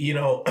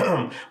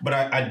 But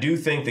I do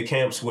think the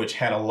camp switch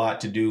had a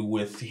lot to do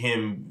with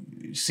him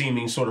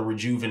seeming sort of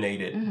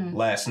rejuvenated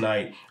last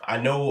night. I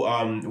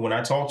know when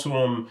I talked to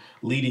him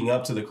leading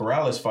up to the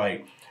Corrales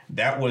fight,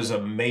 that was a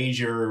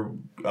major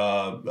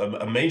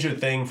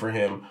thing for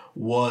him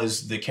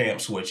was the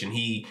camp switch, and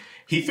he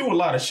threw a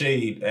lot of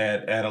shade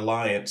at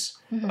Alliance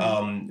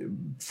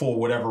for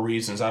whatever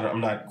reasons.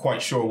 I'm not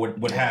quite sure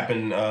what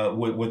happened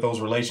with those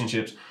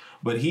relationships,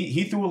 but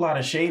he threw a lot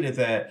of shade at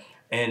that.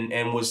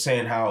 And was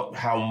saying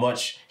how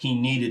much he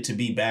needed to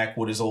be back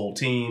with his old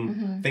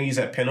team. I think he's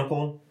at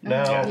Pinnacle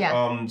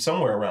now,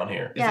 somewhere around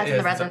here. Yeah, it's in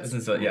the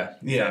Redlands. Down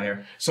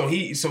here. So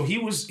he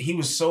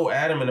was so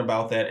adamant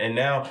about that, and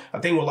now I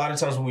think a lot of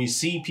times when we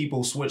see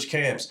people switch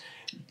camps,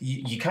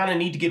 you kind of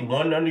need to get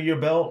one under your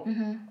belt.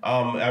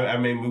 I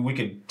mean, we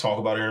could talk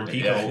about Aaron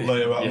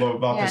Pico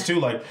about this too.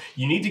 Like,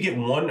 you need to get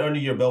one under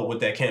your belt with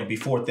that camp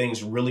before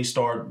things really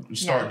start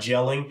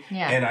gelling.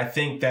 And I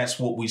think that's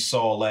what we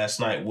saw last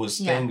night was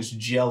things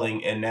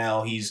gelling, and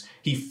now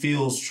he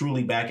feels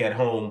truly back at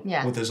home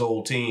with his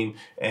old team,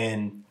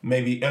 and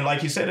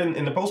like you said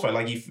in the post fight,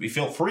 like he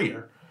felt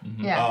freer.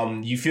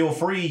 You feel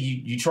free.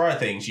 You try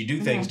things. You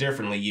do things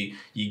differently.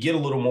 You get a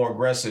little more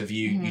aggressive.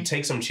 You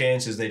take some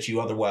chances that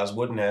you otherwise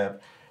wouldn't have.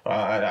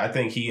 I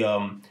think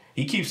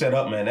he keeps that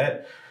up, man.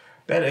 That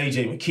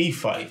AJ McKee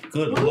fight.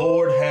 Good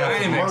Lord, have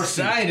mercy. I am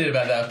excited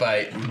about that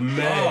fight,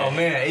 man. Oh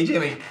man, AJ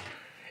McKee.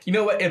 You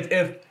know what?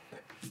 If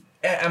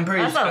I'm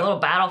pretty. That's a little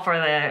battle for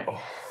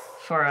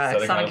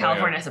Southern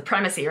California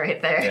supremacy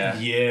right there.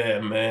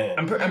 Yeah, man.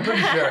 I'm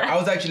pretty sure. I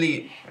was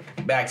actually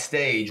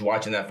backstage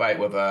watching that fight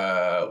with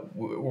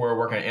we were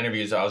working on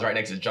interviews. So I was right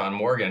next to John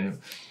Morgan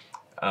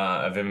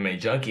of MMA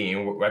Junkie,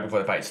 and right before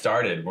the fight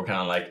started, we're kind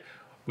of like,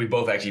 we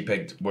both actually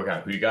picked,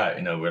 who you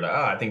got? We're like,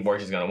 I think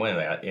Borch is gonna win.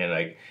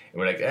 And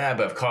we're like,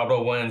 but if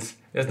Caldwell wins,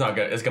 it's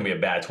gonna be a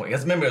bad 20.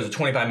 Remember, it was a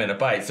 25-minute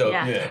fight, so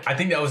I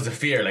think that was the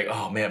fear. Like,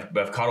 oh man,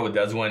 if Caldwell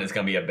does win, it's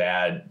gonna be a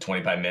bad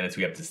 25 minutes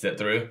we have to sit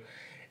through.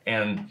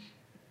 And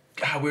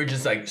we were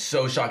just like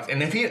so shocked.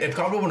 And if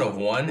Caldwell would have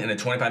won in a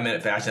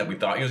 25-minute fashion that we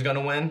thought he was going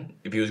to win,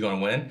 if he was going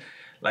to win,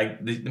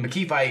 like the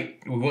McKee fight,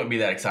 we wouldn't be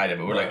that excited.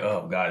 But we're like,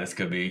 oh God, this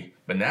could be.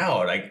 But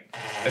now, like,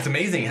 it's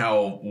amazing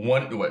how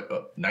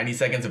 90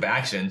 seconds of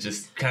action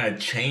just kind of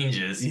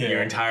changes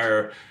your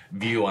entire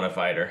view on a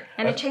fighter.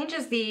 And it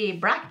changes the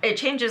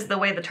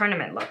way the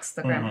tournament looks,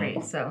 the Grand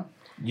Prix. So.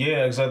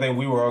 Yeah, because I think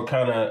we were all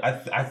kind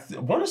of. I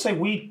want to say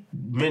we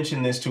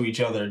mentioned this to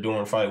each other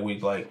during fight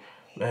week, like.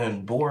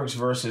 Man, Borgs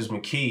versus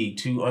McKee,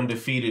 2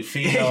 undefeated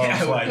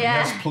phenoms.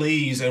 Yes,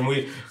 please. And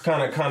we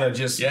kind of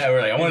just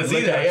we're like, I want to see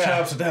that.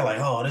 Chops at that, like,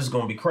 oh, this is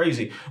gonna be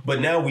crazy.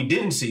 But now we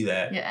didn't see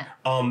that. Yeah.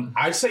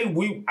 I'd say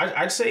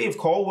if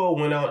Caldwell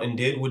went out and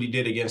did what he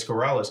did against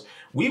Corrales,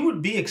 we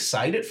would be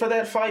excited for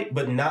that fight,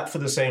 but not for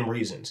the same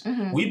reasons.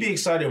 Mm-hmm. We'd be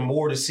excited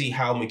more to see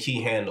how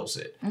McKee handles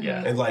it. Mm-hmm.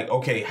 Yeah. And like,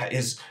 okay,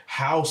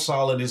 how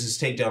solid is his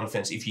takedown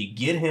defense? If you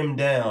get him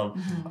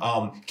down,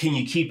 can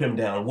you keep him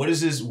down? What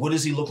does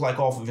he look like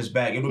off of his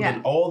back? It would have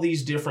been all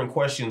these different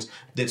questions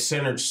that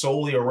centered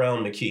solely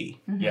around McKee.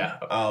 Mm-hmm. Yeah.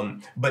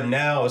 But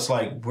now it's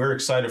like we're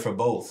excited for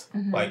both.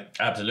 Mm-hmm. Like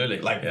absolutely.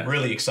 Like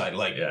really excited.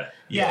 Like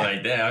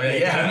like that. I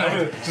mean,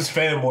 I'm just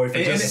fanboy for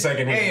just a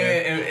second.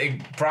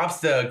 Hey, props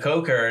to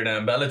Coker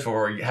and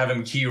Bellator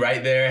having McKee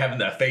right there, having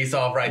that face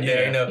off right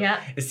there. You know,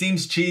 it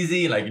seems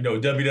cheesy, like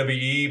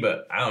WWE,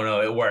 but I don't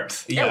know, it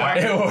works. Yeah,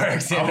 it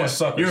works. I'm a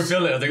sucker. You were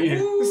feeling it. I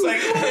was like,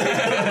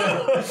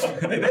 ooh. It's like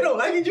they don't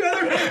like each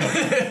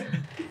other.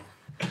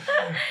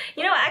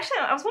 You know, actually,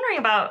 I was wondering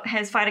about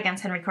his fight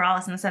against Henry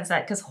Corrales in the sense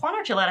that because Juan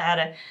Archuleta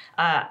had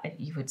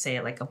you would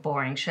say like a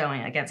boring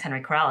showing against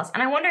Henry Corrales,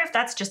 and I wonder if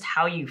that's just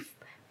how you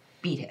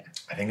beat him.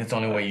 I think it's the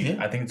only way you.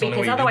 I think it's the only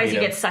way you otherwise you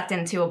get sucked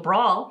into a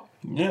brawl.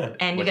 Yeah.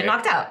 And you get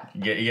knocked out.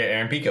 You get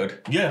Aaron Pico'd.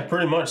 Yeah,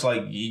 pretty much.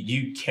 Like,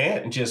 you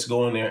can't just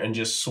go in there and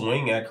just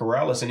swing at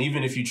Corrales. And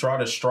even if you try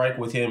to strike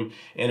with him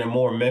in a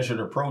more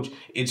measured approach,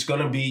 it's going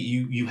to be,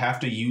 you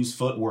have to use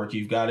footwork.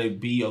 You've got to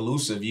be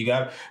elusive. You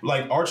got,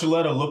 like,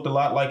 Archuleta looked a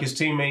lot like his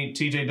teammate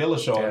TJ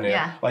Dillashaw in there.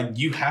 Yeah. Like,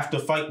 you have to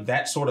fight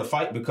that sort of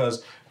fight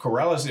because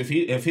Corrales,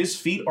 if his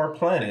feet are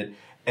planted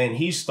and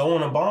he's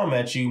throwing a bomb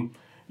at you,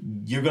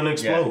 you're going to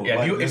explode. Yeah.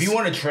 Like, if you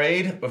want to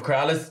trade with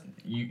Corrales,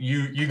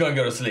 you're gonna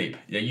go to sleep.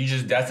 Yeah, you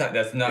just that's not.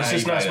 It's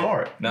just not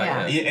smart.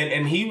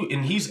 And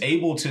he's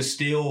able to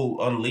still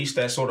unleash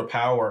that sort of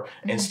power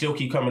and still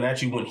keep coming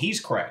at you when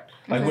he's cracked.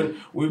 Like when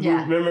we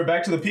remember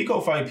back to the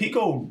Pico fight,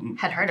 Pico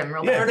had hurt him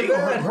real bad. Yeah, Pico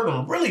hurt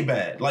him really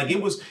bad. Like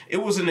it was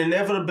an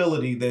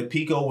inevitability that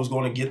Pico was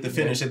going to get the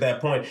finish at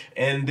that point,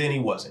 and then he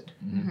wasn't.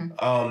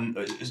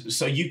 Mm-hmm.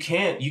 So you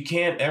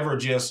can't ever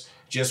just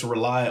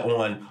rely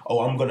on,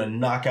 I'm going to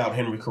knock out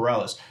Henry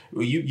Corrales.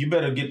 You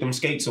better get them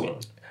skates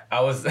on. I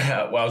was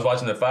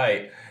watching the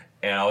fight,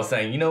 and I was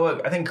saying, you know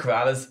what? I think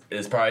Corrales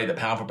is probably the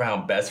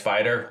pound-for-pound best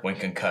fighter when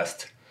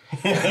concussed.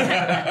 Give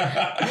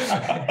that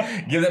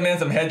man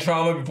some head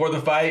trauma before the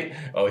fight.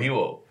 Oh, he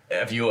will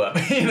F you up.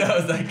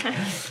 It's like,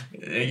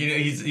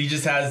 he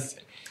just has,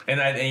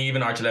 and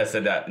even Archuleta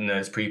said that in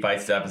his pre-fight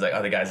stuff. It's like,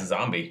 the guy's a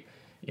zombie.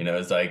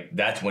 It's like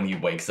that's when he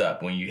wakes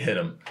up, when you hit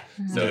him.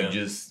 Mm-hmm. So you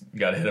just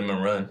got to hit him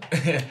and run.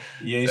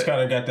 He's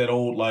kind of got that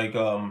old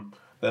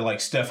that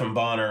like Stephan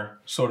Bonner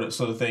sort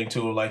of thing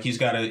to him. Like he's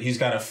got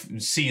to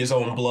see his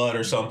own blood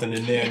or something,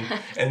 and then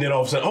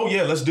all of a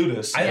sudden, let's do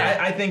this.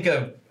 I think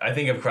of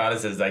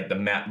Corrales as like the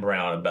Matt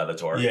Brown of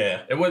Bellator.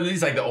 Yeah, it was at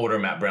least like the older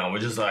Matt Brown,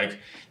 which is like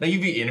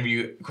if you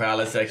interview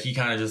Corrales, like he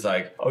kind of just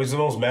like he's the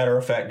most matter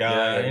of fact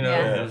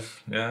guy.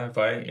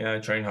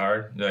 Fight, train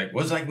hard. Like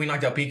what's like we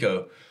knocked out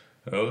Pico.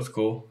 Oh, it was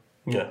cool.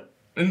 Yeah.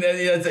 And then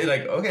I'd say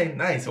like, okay,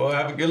 nice. Well,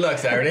 have a good luck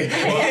Saturday.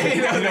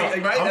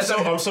 Right?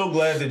 I'm so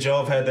glad that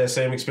y'all have had that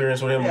same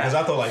experience with him because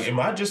I thought like, am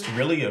I just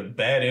really a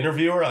bad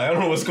interviewer? I don't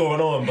know what's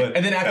going on, but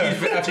and then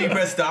after you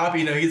press stop,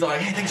 he's like,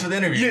 hey, thanks for the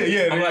interview.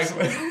 Yeah. I'm like,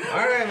 all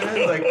right,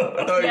 man. Like,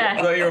 I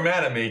thought you were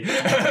mad at me. So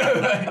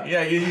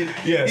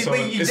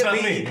it's not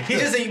me. You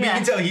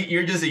can tell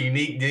you're just a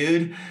unique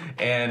dude,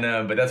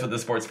 and but that's what the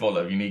sport's full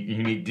of,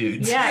 unique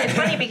dudes. Yeah, it's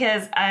funny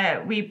because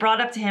we brought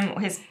up to him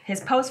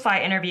his post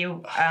fight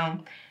interview.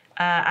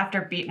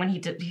 After when he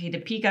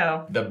did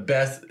Pico,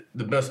 the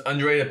most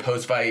underrated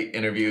post fight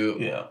interview.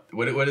 Yeah.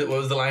 What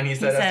was the line he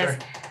said after?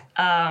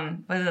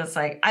 What is this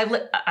like?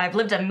 I've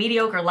lived a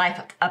mediocre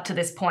life up to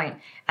this point.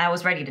 I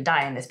was ready to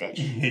die in this bitch.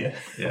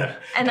 Yeah.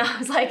 And I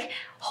was like,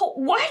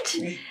 what?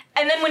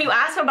 And then when you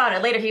ask him about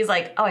it later, he's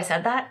like, I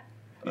said that.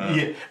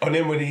 And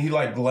then when he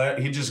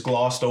just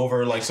glossed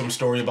over like some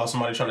story about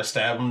somebody trying to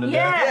stab him to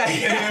death.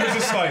 And it was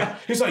just like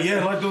he's like,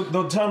 like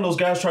the time those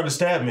guys tried to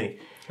stab me.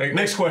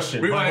 Next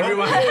question. Rewind.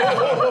 What?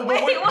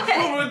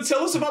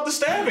 Tell us about the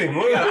stabbing.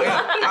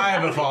 I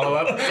have a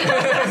follow-up.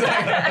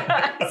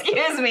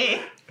 Excuse me.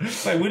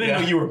 Like we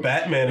didn't know you were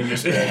Batman in your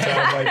spare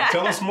time. Like,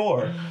 tell us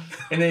more.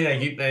 And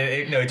then he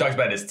talks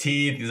about his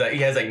teeth. He's like, he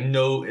has like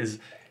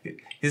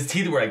his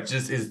teeth were like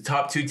just his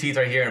top two teeth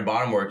right here and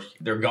bottom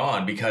they're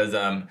gone because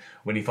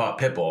when he fought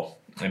Pitbull.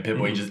 And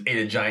Pitbull, he just ate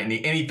a giant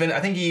knee. And I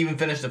think he even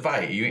finished the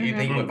fight. You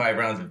think he went 5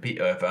 rounds with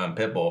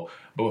Pitbull,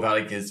 but without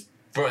like his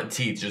front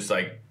teeth just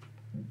like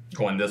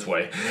going this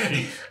way.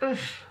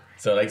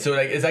 So it's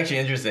actually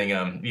interesting.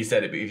 You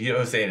said it, if you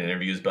don't say it in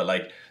interviews, but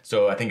like,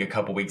 so I think a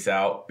couple weeks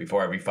out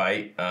before every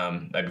fight,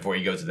 like before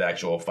he goes to the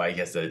actual fight, he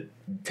has to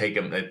take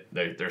them.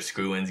 They're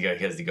screw-ins. He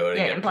has to go to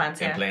get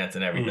implants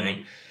and everything.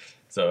 Mm-hmm.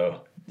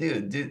 So,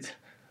 dude.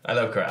 I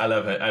love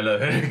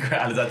Henry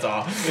Krallice. That's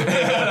all.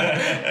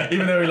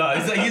 Even though he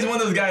lost, he's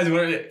one of those guys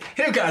where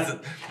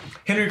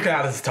Henry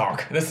Krallice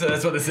talk. That's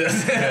what this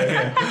is.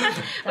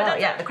 Well,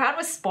 yeah, the crowd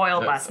was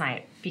spoiled last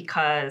night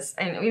because,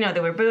 and they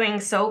were booing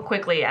so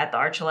quickly at the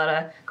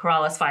Archuleta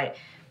Corrales fight,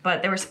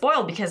 but they were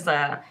spoiled because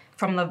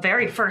from the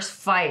very first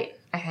fight,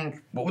 I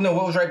think. What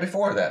was right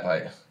before that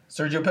fight?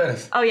 Sergio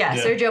Pettis. Oh yeah.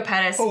 Sergio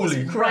Pettis.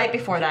 Holy crap. Right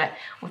before that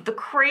with the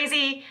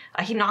crazy.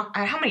 He knocked.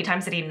 How many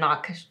times did he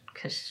knock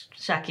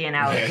Kashakian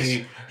out?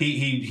 Yeah,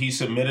 he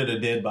submitted a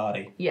dead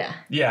body. Yeah.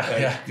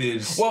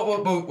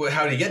 Well,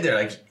 how did he get there?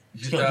 Like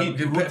he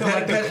looked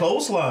like the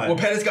clothesline. Well,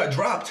 Pettis got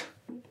dropped.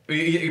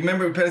 You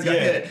remember Pettis got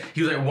hit?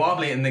 He was like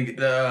wobbly, and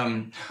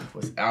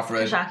was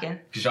Alfred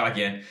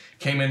Kashakian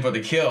came in for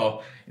the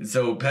kill. And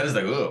so Pettis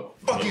like, oh,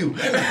 fuck you.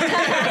 It's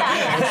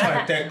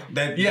like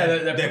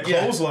that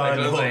clothesline.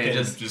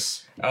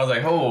 Just I was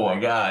like, oh my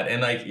god.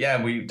 And like,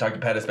 we talked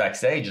to Pettis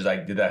backstage. He's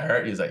like, did that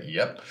hurt? He's like,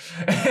 yep.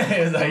 He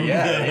was like,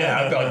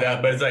 yeah, I felt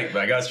that. But it's like,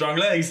 but I got strong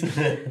legs.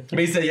 But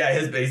he said,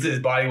 his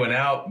body went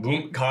out,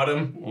 boom, caught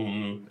him.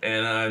 Mm-hmm.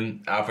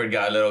 And Alfred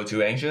got a little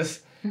too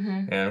anxious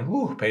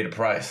and paid the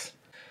price.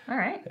 All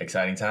right.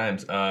 Exciting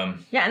times.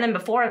 And then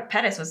before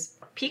Pettis was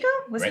Pico?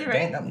 Was he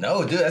right?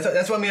 No, dude.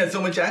 That's why we had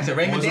so much action.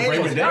 Raymond Daniels.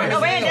 Raymond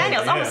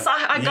Daniels.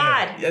 Oh,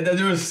 God. Yeah,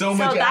 there was so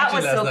much action last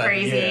night. That was so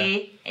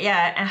crazy.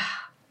 Yeah.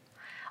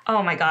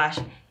 Oh, my gosh.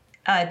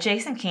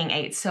 Jason King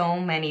ate so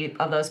many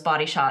of those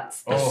body shots.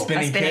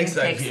 Spinning kicks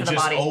to the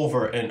body.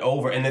 Over and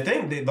over. And the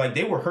thing,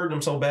 they were hurting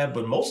him so bad,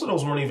 but most of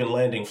those weren't even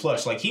landing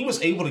flush. Like, he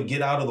was able to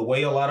get out of the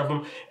way, a lot of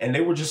them, and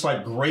they were just,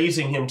 like,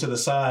 grazing him to the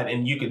side,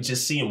 and you could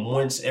just see him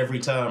wince every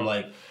time,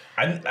 like...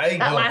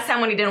 last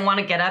time when he didn't want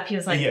to get up, he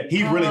was like... Yeah,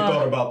 he really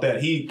thought about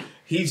that. He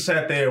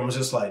sat there and was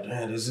just like,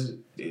 man,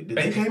 did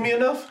they pay me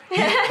enough?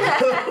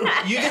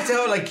 You could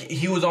tell, like,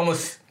 he was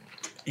almost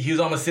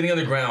sitting on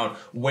the ground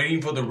waiting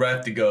for the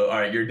ref to go, all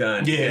right, you're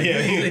done. Yeah.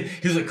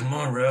 He was like, come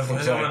on, ref.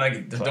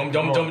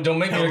 Don't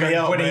make me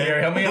regret quitting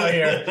here. Help me out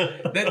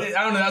here. I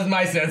don't know. That's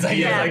my sense.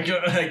 Like,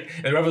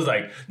 the ref was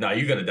like, no,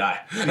 you're going to die.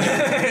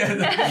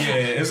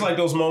 It's like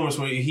those moments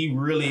where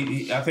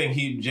I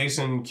think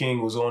Jason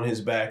King was on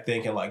his back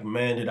thinking like,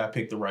 man, did I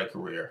pick the right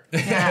career?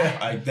 Yeah.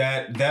 Like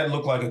that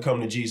looked like a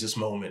come to Jesus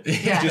moment.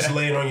 Yeah. Just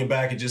laying on your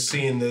back and just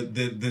seeing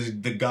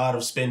the god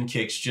of spin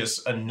kicks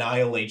just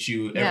annihilate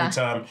you every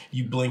time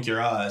you blink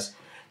your eyes.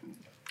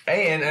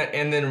 Hey,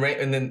 and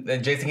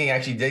then Jason King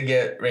actually did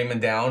get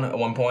Raymond down at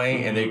one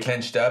point, and they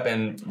clenched up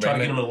and tried to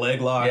get him in a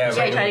leg lock. Yeah,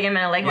 tried to get him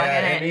in a leg lock,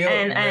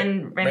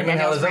 and Raymond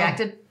Daniels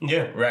reacted.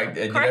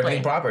 Did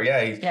everything proper.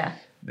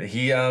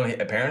 He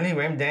apparently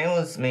Raymond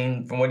Daniels,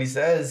 from what he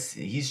says,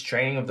 he's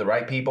training with the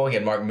right people. He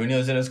had Mark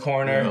Munoz in his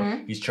corner.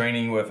 Mm-hmm. He's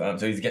training with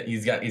so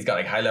he's got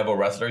like high level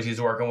wrestlers he's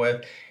working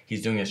with.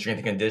 He's doing his strength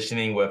and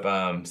conditioning with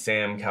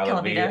Sam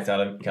Calavita.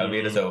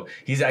 Mm-hmm. So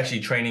he's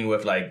actually training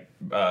with like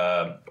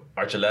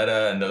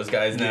Archuleta and those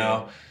guys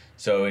now.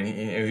 So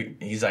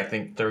he's I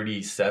think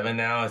 37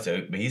 now.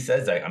 So but he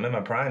says like I'm in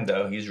my prime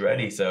though. He's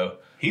ready. So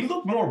he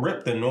looked more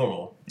ripped than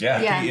normal.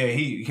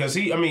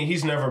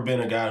 He's never been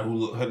a guy who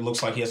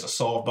looks like he has a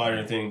soft body or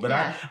anything. But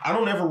I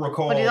don't ever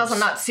recall. But he's also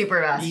not super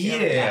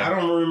vascular. I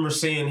don't remember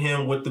seeing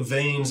him with the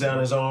veins down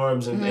his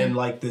arms and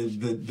like the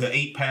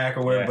 8-pack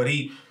or whatever. But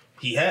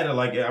he had it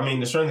like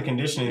the strength and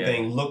conditioning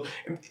thing looked.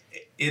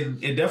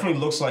 It definitely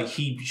looks like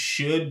he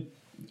should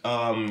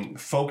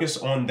focus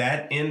on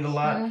that end a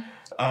lot.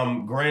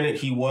 Mm-hmm. Granted,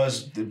 he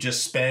was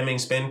just spamming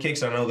spin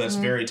kicks. I know that's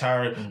very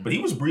tiring, but he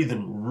was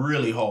breathing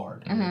really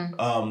hard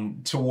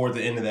toward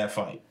the end of that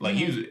fight. Like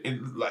he was,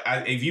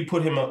 if you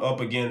put him up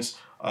against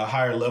a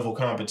higher level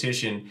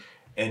competition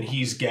and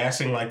he's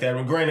gassing like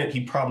that, granted,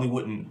 he probably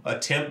wouldn't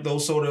attempt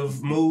those sort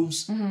of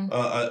moves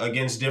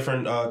against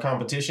different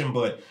competition,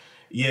 but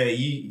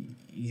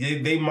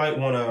they might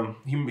want to.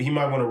 He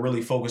might want to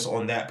really focus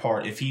on that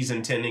part if he's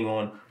intending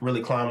on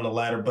really climbing the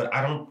ladder. But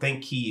I don't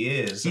think he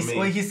is. He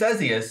says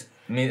he is.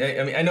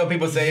 I know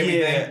people say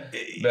everything,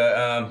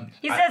 but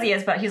he says he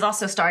is, but he's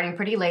also starting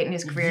pretty late in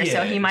his career,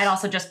 so he might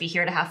also just be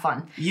here to have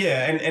fun.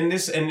 Yeah, and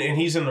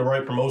he's in the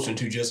right promotion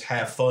to just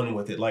have fun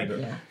with it. Like,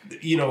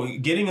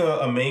 getting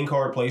a main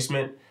card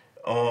placement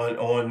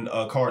on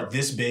a card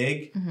this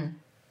big,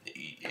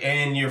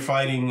 and you're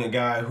fighting a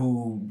guy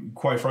who,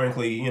 quite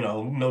frankly,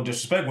 no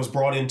disrespect, was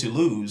brought in to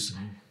lose.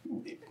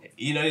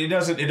 It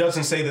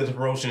doesn't say that the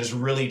promotion is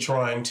really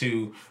trying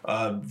to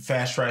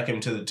fast track him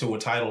to a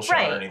title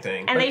shot or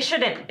anything. And they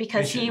shouldn't,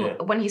 because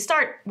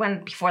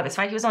before this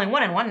fight he was only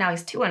 1-1. Now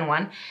he's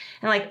 2-1.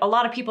 And like a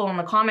lot of people in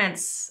the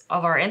comments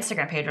of our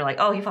Instagram page are like,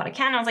 "Oh, he fought a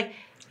Ken." I was like,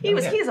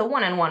 he's a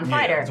 1-1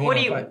 fighter. Who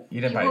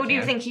do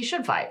you think he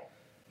should fight?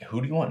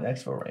 Who do you want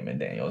next for Raymond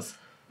Daniels?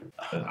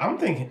 I'm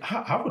thinking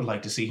I would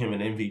like to see him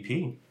in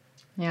MVP.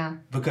 Yeah.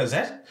 Because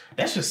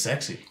that's just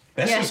sexy.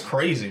 That's just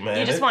crazy, man.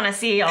 You just want to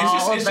see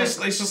all it's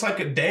just like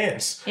a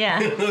dance. Yeah.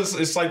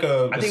 it's like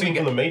a scene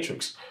from The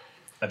Matrix.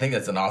 I think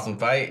that's an awesome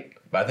fight,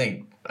 but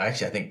I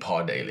think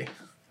Paul Daly.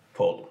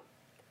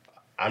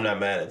 I'm not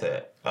mad at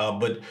that.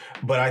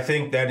 But I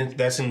think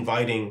that's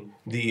inviting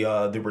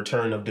the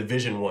return of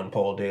Division I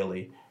Paul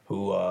Daly,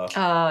 who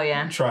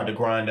tried to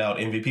grind out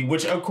MVP,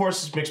 which of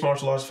course is mixed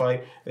martial arts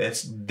fight.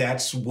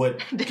 That's what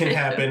can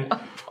happen.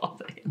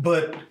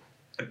 But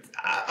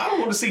I don't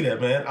want to see that,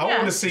 man. I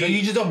want to see. So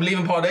you just don't believe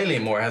in Paul Daly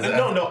anymore?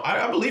 No.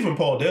 I believe in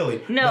Paul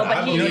Daly. No,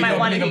 but you don't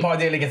believe in Paul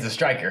Daly against a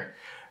striker.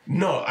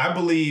 No, I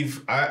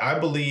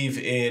believe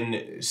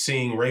in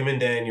seeing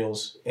Raymond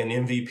Daniels and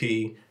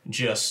MVP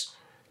just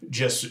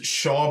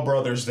Shaw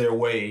Brothers their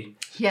way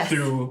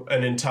through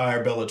an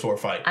entire Bellator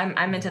fight.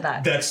 I'm into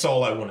that. That's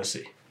all I want to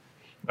see.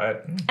 Right.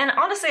 And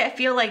honestly, I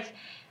feel like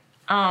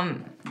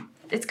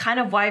it's kind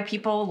of why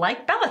people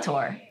like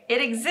Bellator. It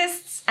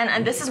exists,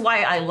 and this is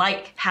why I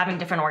like having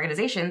different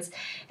organizations,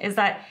 is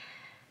that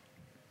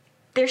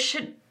there's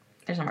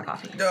no more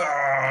coffee.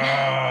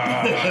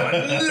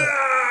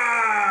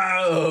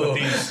 But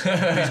these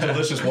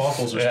delicious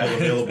waffles are still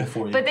available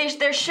for you. But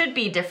there should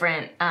be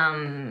different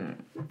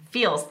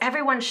feels.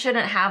 Everyone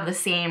shouldn't have the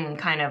same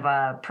kind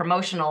of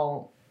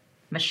promotional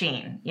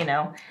machine, you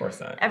know? Of course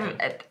not.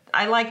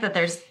 I like that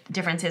there's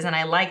differences, and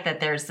I like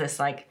that there's this,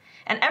 like,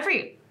 and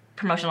every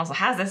promotion also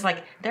has this,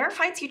 like, there are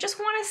fights you just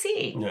want to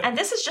see. Yeah. And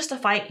this is just a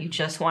fight you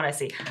just want to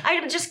see.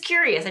 I'm just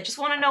curious. I just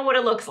want to know what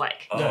it looks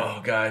like.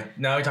 Oh, God.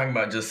 Now we're talking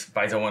about just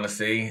fights I want to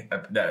see.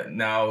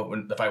 Now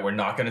the fight we're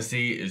not going to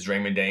see is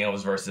Raymond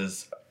Daniels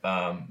versus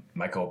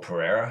Michael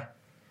Pereira.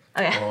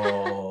 Oh, yeah.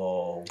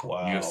 Oh,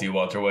 wow. UFC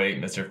welterweight,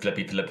 Mr.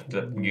 Flippy Flip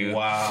you.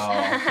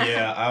 Wow.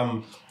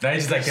 Yeah, now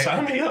he's just like,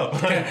 sign me up.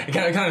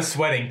 kind of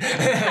sweating.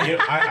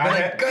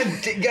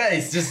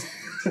 Guys, just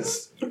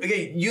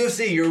okay.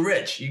 UFC, you're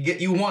rich.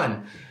 You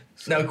won.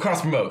 Now cross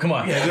promote. Come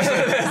on. Yeah,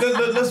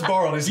 let's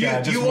borrow this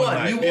guy. You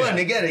won. You won.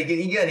 You get it.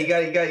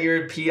 You got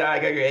your PI.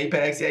 Got your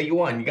Apex. Yeah, you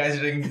won. You guys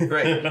are doing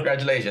great.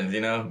 Congratulations.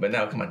 You know. But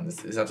now, come on.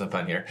 Let's have some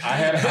fun here. I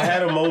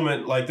had a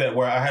moment like that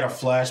where I had a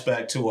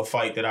flashback to a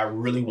fight that I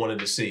really wanted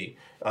to see.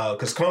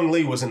 Because Kung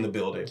Lee was in the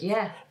building.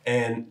 Yeah.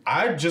 And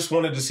I just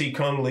wanted to see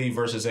Kung Lee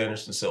versus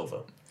Anderson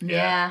Silva.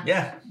 Yeah.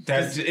 It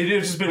has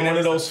just been one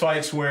of those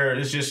fights where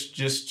it's just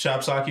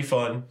chopsocky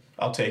fun.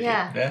 I'll take it.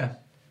 Yeah.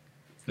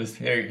 Just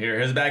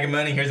here's a bag of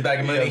money. Here's a bag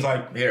of money. It's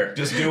like, here,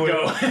 just do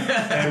it,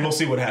 and we'll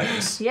see what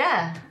happens.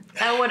 Yeah.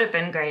 That would have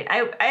been great.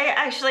 I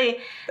actually.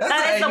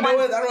 That is the one.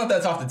 What? I don't know if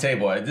that's off the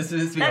table. This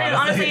is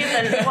honestly.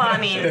 Well, I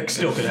mean, it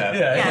still could happen.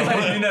 Yeah,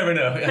 but you never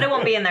know. But it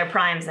won't be in their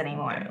primes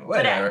anymore.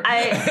 Whatever. But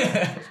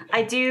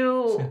I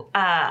do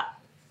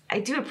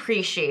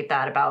appreciate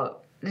that about.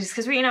 Just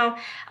because we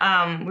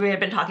had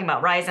been talking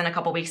about Ryzen a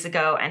couple weeks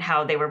ago and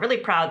how they were really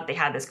proud that they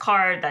had this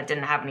card that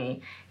didn't have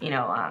any,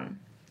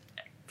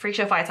 freak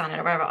show fights on it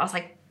or whatever. I was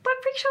like, but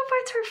freak show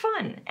fights are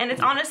fun. And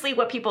it's honestly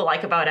what people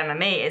like about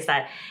MMA is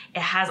that it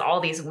has all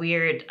these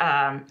weird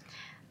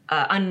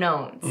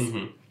unknowns.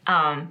 Mm-hmm.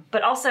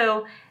 But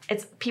also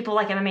it's people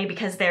like MMA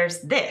because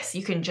there's this.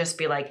 You can just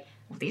be like,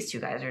 well, these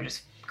two guys are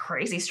just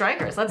crazy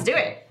strikers. Let's do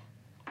it.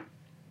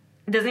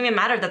 It doesn't even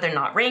matter that they're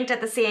not ranked at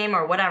the same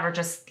or whatever.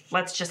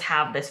 Let's just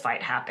have this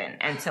fight happen.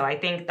 And so I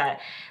think that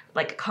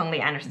like Kung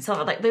Lee, Anderson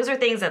Silva, like those are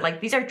things that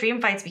like these are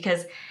dream fights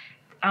because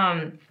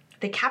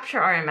they capture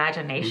our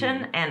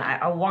imagination, and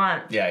I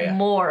want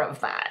more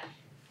of that.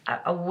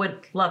 I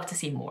would love to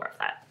see more of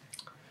that.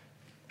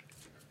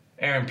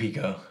 Aaron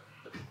Pico.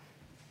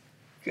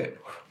 Good.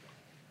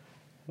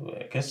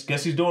 I guess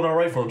he's doing all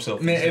right for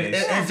himself. Man,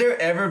 has there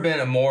ever been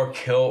a more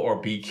kill or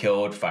be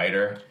killed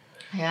fighter?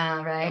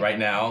 Yeah, right. Right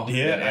now, than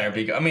Aaron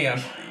Pico. I mean,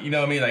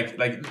 like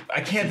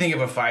I can't think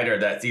of a fighter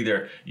that's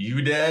either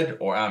you dead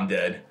or I'm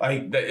dead.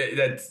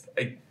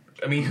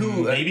 I mean,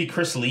 who? Maybe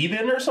Chris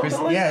Lieben or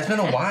something? Yeah, it's been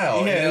a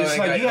while. Yeah, it's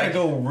like you gotta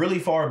go really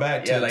far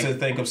back to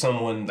think of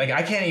someone. Like,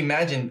 I can't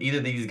imagine either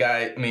of these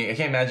guys. I mean, I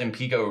can't imagine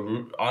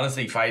Pico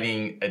honestly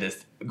fighting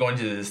going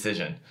to the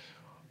decision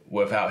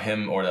without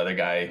him or the other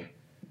guy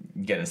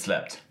getting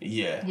slept.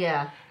 Yeah.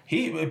 Yeah.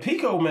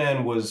 Pico,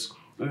 man, was...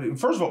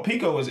 First of all,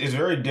 Pico is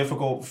very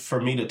difficult for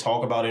me to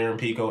talk about Aaron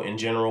Pico in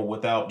general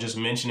without just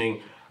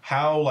mentioning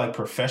how, like,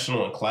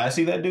 professional and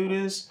classy that dude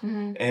is.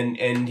 Mm-hmm.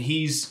 And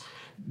he's...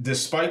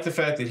 Despite the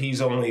fact that he's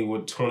only,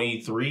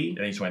 23?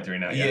 Yeah, he's 23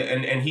 now, yeah.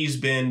 And he's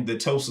been the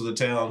toast of the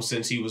town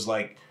since he was,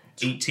 like,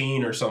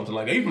 18 or something.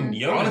 Like, even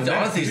younger.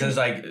 Honestly, since,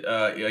 like,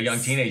 a young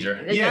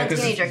teenager.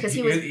 Because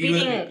he was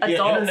beating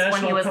adults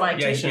when he was, like...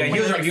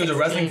 He was a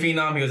wrestling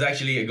phenom. He was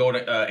actually a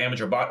golden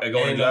amateur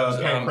golden gloves.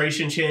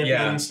 Pancration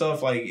champion and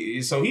stuff. Like,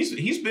 so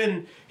he's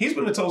been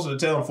the toast of the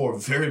town for a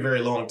very, very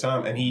long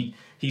time. And he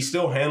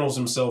still handles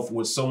himself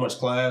with so much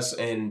class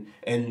and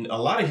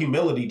a lot of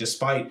humility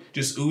despite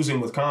just oozing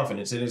with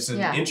confidence. And it's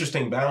an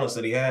interesting balance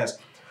that he has.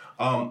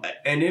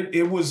 And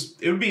it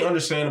would be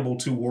understandable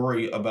to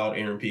worry about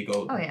Aaron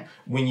Pico. Oh, yeah.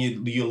 When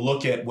you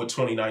look at what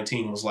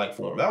 2019 was like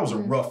for him. That was a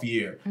rough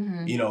year.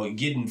 You know,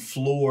 getting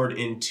floored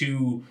in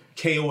 2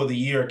 KO of the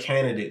year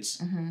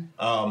candidates.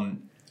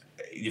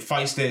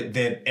 Fights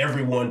that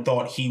everyone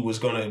thought he was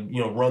going to,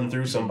 you know, run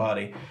through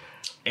somebody.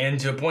 And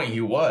to a point,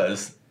 he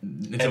was.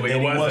 Until he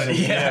wasn't.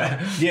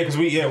 Yeah, because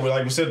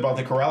like we said about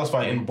the Corrales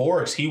fight in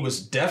Borix, he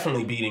was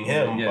definitely beating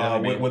him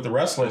with the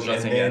wrestling,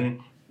 and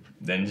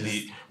then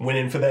he went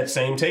in for that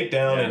same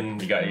takedown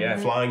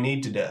and flying knee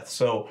to death.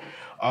 So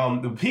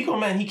Pico,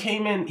 man, he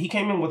came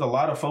in with a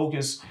lot of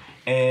focus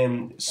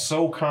and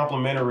so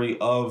complimentary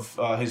of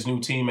his new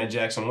team at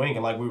Jackson Wink,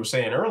 and like we were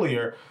saying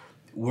earlier,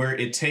 where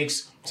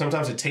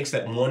sometimes it takes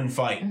that one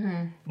fight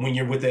when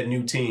you're with that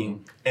new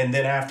team, and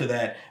then after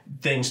that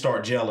things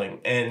start gelling.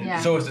 And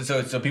so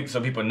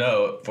people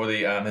know for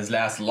the his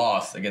last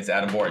loss against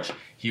Adam Borich,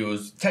 he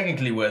was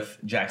technically with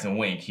Jackson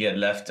Wink. He had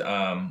left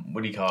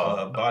what do you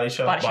call it? Body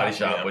Shop,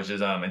 yeah. Which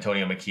is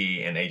Antonio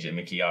McKee and AJ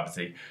McKee,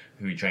 obviously,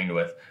 who he trained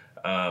with.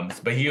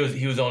 But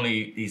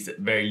he's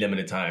very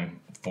limited time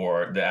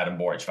for the Adam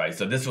Borich fight.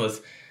 So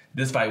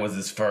this fight was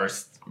his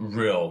first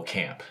real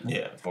camp.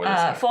 Yeah, for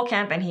this full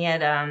camp, and he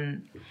had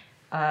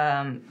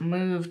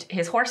moved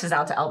his horses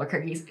out to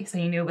Albuquerque, so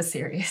he knew it was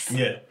serious.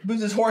 Yeah,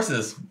 moved his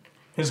horses.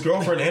 His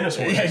girlfriend and his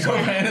horses. Yeah,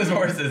 girlfriend and his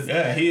horses.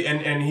 Yeah,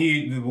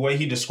 the way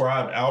he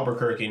described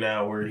Albuquerque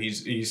now, where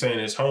he's saying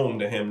it's home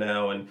to him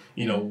now, and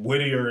you know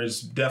Whittier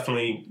is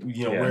definitely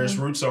where his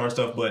roots are and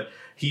stuff, but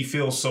he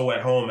feels so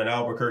at home in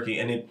Albuquerque,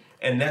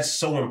 and that's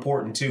so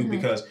important too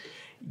because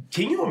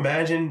can you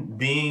imagine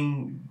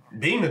being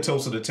the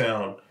toast of the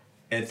town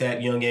at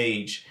that young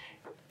age?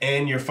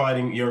 And you're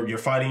fighting in your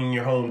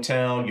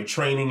hometown. You're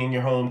training in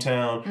your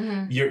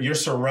hometown. You're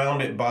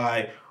surrounded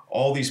by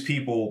all these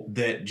people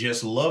that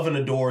just love and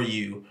adore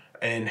you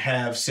and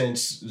have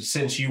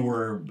since you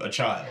were a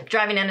child.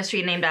 Driving down the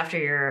street named after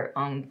your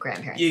own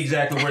grandparents.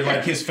 Exactly, where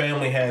like his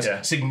family has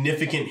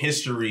significant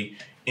history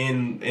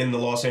in the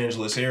Los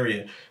Angeles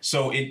area.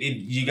 So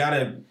you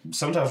gotta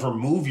sometimes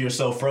remove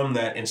yourself from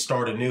that and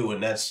start anew,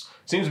 and that's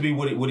seems to be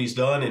what he's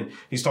done. And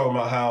he's talking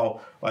about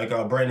how like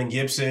Brandon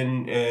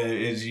Gibson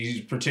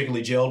he's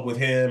particularly gelled with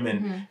him,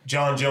 and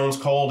John Jones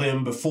called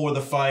him before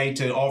the fight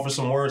to offer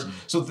some words.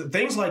 So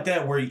things like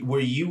that where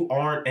you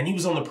aren't, and he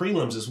was on the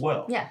prelims as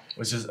well. Yeah,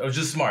 which is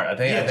just smart. I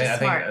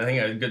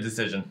think a good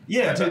decision.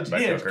 Yeah,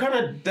 to kind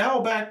of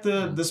dial back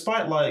the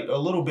spotlight a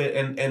little bit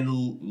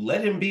and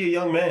let him be a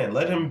young man.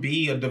 Let him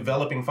be a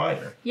developing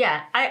fighter.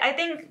 Yeah, I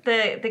think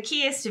the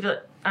key is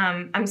to.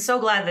 I'm so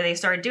glad that they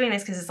started doing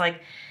this because it's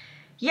like.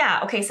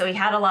 Yeah, okay, so he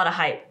had a lot of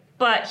hype,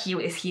 but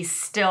he's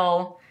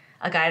still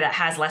a guy that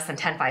has less than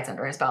 10 fights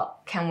under his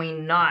belt. Can we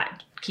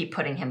not keep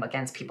putting him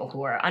against people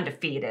who are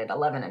undefeated,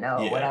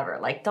 11-0, whatever?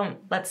 Like,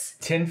 let's...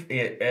 10,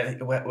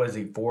 what was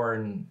he,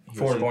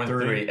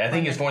 4-3? I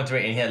think he was 4-3,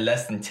 and he had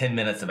less than 10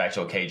 minutes of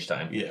actual cage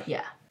time.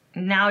 Yeah.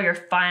 Now you're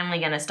finally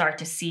going to start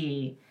to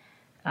see...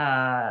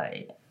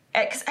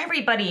 because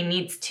everybody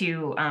needs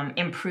to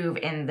improve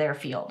in their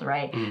field,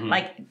 right?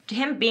 Like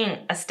him being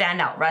a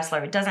standout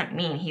wrestler, it doesn't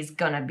mean he's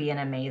gonna be an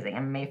amazing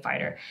MMA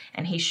fighter,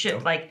 and he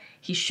should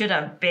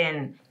have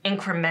been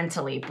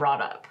incrementally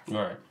brought up.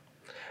 Right.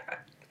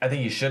 I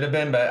think he should have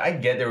been, but I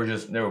get they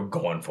were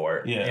going for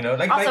it. Yeah. You know,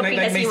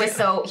 because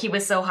he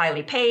was so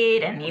highly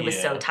paid and he was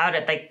so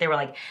touted. Like they were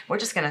like, we're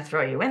just gonna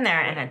throw you in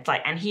there, and it's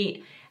like, and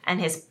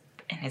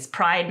his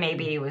pride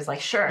maybe was like,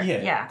 sure,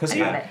 because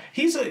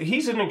he's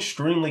an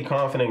extremely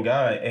confident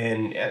guy,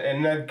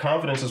 and that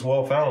confidence is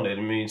well founded.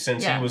 I mean,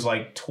 since he was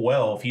like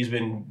 12, he's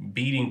been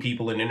beating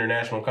people in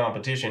international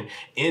competition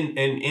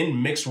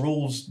in mixed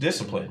rules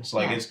disciplines.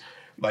 Like it's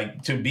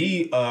like to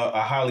be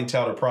a highly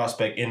touted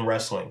prospect in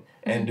wrestling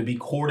and to be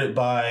courted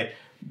by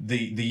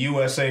the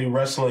USA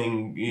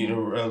Wrestling,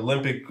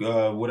 Olympic,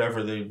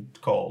 whatever they're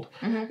called.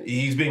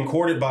 He's being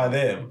courted by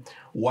them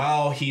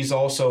while he's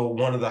also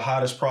one of the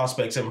hottest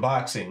prospects in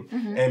boxing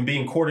and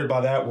being courted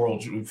by that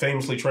world,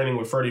 famously training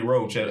with Freddie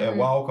Roach at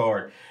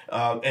Wildcard.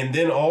 And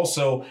then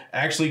also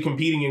actually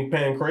competing in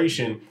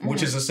Pancration,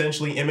 which is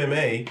essentially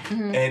MMA,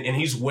 and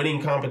he's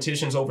winning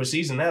competitions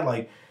overseas and that,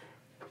 like,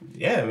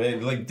 yeah,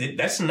 man, like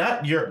that's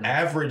not your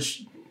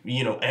average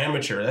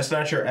amateur. That's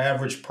not your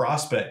average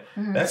prospect.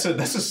 That's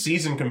a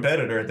seasoned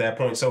competitor at that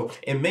point. So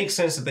it makes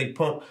sense that they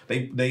pump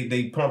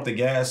the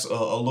gas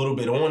a little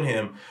bit on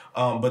him.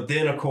 But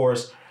then of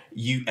course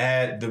you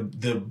add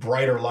the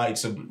brighter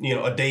lights of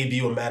a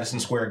debut in Madison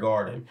Square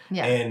Garden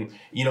and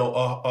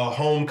a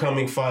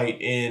homecoming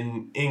fight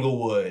in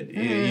Inglewood.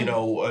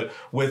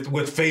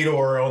 With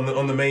Fedor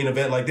on the main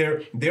event. Like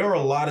there are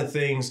a lot of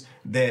things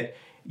that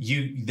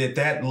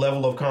that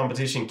level of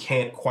competition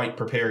can't quite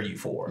prepare you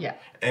for. Yeah.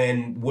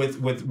 And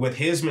with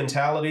his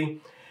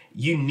mentality,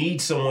 you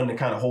need someone to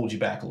kind of hold you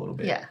back a little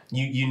bit. Yeah.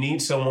 You need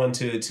someone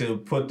to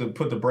put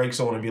the brakes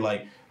on and be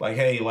like,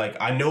 hey, like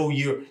I know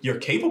you're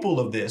capable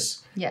of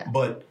this. Yeah.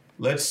 But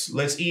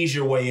let's ease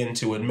your way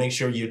into it and make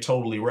sure you're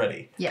totally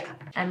ready. Yeah.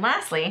 And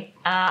lastly,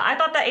 I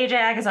thought that AJ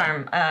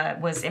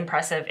Agazarm was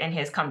impressive in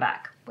his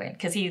comeback win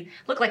because he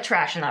looked like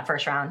trash in that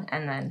first round,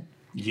 and then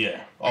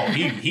yeah. Oh,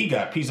 he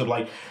got piece of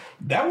like.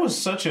 That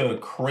was such a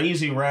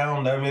crazy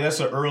round. I mean, that's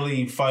an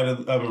early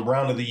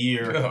round of the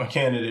year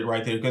candidate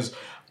right there. Because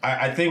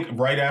I think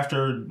right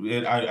after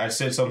it, I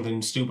said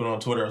something stupid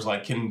on Twitter. I was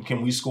like,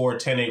 can we score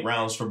 10-8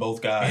 rounds for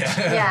both guys?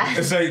 Yeah.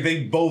 It's like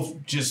they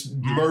both just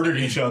murdered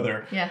each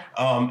other. Yeah.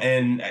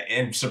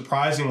 And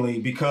surprisingly,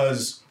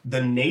 because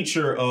the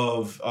nature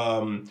of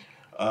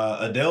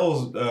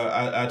Adele's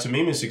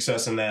Atamimi's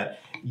success in that,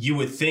 you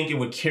would think it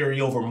would carry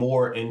over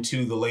more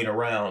into the later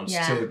rounds.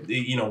 Yeah. To,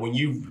 when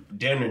you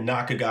damn near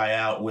knock a guy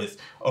out with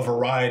a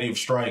variety of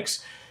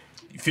strikes,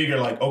 you figure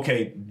like,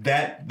 okay,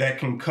 that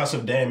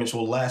concussive damage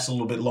will last a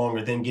little bit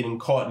longer than getting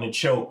caught in a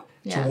choke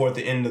toward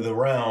the end of the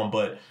round.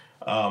 But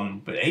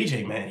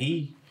AJ, man,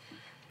 he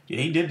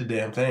did the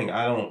damn thing.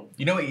 I don't.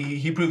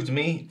 He proved to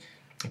me.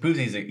 He proved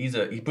he's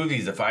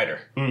a fighter.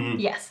 Mm-hmm.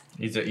 Yes.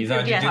 He's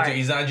not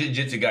a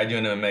jiu-jitsu guy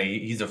doing MMA.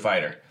 He's a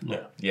fighter.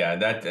 Yeah. Yeah.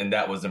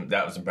 That was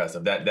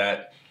impressive.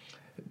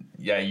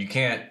 You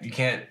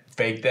can't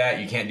fake that.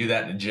 You can't do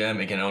that in the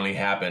gym. It can only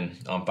happen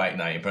on fight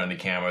night in front of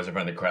the cameras, in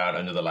front of the crowd,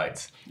 under the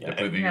lights. To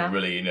prove you're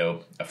really,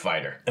 a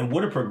fighter. And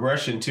what a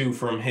progression too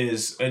from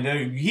his. And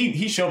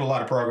he showed a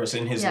lot of progress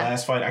in his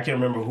last fight. I can't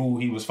remember who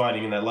he was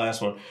fighting in that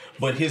last one,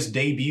 but his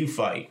debut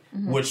fight,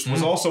 which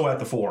was also at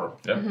the Forum.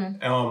 Yep.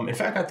 Mm-hmm. In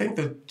fact, I think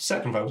the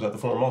second fight was at the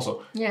Forum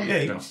also. Yeah.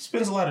 Yeah, he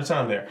spends a lot of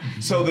time there.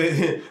 So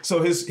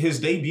his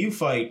debut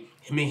fight.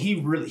 I mean,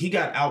 he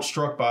got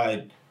outstruck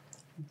by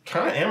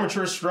kind of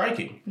amateur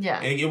striking. Yeah.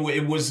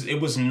 It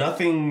was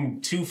nothing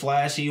too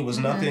flashy. It was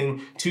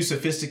nothing too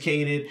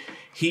sophisticated.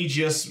 He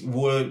just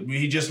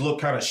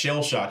looked kind of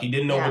shell shocked. He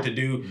didn't know what to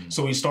do,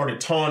 so he started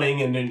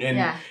taunting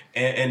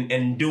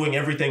and doing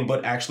everything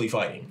but actually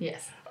fighting.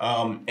 Yes.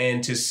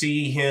 And to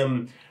see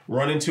him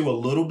run into a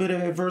little bit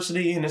of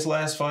adversity in his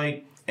last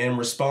fight and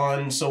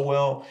respond so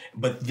well,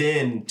 but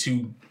then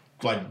to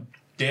like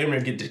damn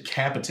near get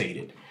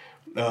decapitated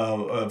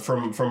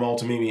from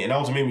Altamimi, and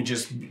Altamimi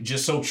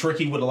just so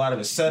tricky with a lot of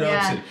his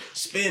setups and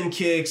spin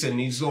kicks, and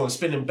he's going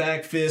spinning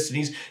back fists,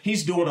 and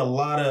he's doing a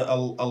lot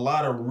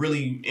of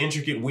really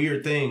intricate,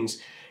 weird things,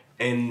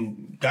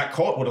 and got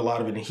caught with a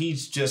lot of it, and he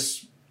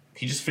just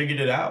figured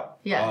it out.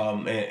 Yeah.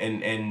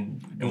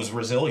 And it was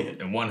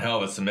resilient. And one hell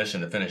of a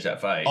submission to finish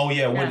that fight. Oh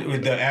yeah,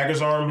 with the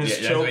Agar's arm, his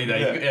choke. He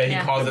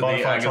calls it the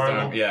Agar's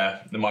arm. Yeah,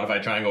 the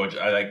modified triangle, which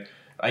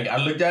I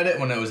looked at it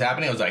when it was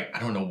happening. I was like,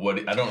 I don't know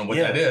what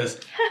that is.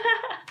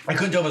 I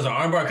couldn't tell if it was an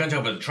armbar. I couldn't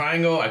tell if it was a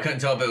triangle. I couldn't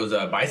tell if it was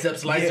a bicep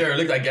slicer. It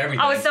looked like everything.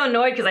 I was so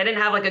annoyed because I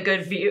didn't have like a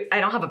good view. I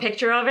don't have a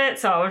picture of it,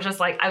 so I was just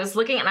like, I was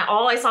looking and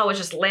all I saw was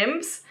just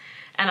limbs,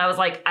 and I was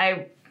like,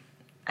 I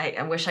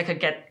wish I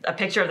could get a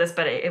picture of this,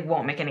 but it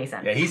won't make any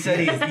sense. Yeah, he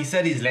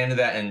said he's landed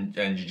that in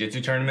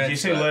jiu-jitsu tournaments. He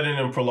said landed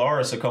in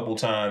Polaris a couple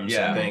times,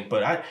 I think.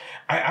 But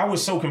I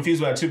was so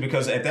confused about it too,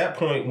 because at that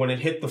point when it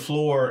hit the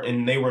floor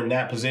and they were in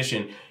that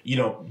position,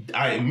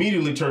 I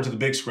immediately turned to the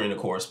big screen, of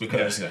course,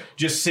 because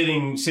just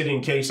sitting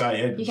case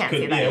you can't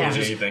see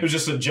that. It was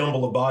just a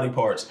jumble of body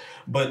parts.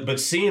 But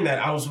seeing that,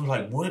 I was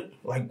like, what?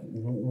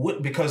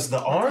 Because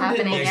the arm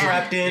didn't look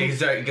trapped in.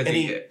 Exactly, because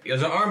it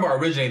was an armbar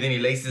originally, then he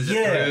laces it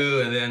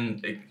through, and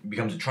then it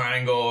becomes a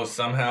triangle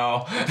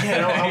somehow. Yeah,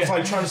 and I was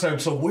like trying to say,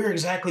 so where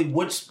exactly?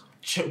 What's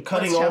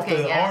cutting off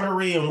the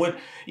artery, and what?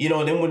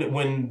 And then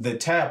when the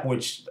tap,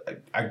 which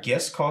I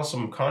guess caused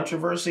some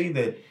controversy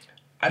that.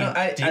 He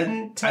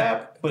didn't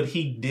tap, but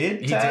he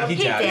did tap. He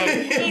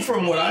did.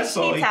 From what I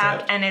saw, he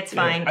tapped, and it's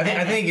fine.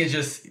 I think it's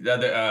just the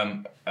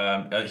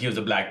other. He was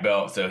a black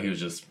belt, so he was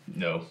just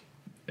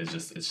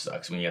it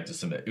sucks when you have to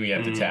submit, when you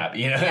have to tap.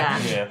 Yeah.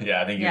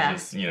 I think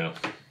it's just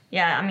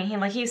Yeah, I mean,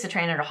 he used to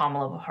train at a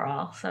Homolo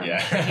Haral, so he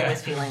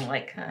was feeling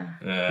like.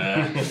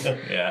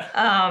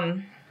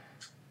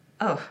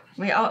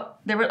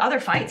 There were other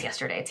fights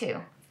yesterday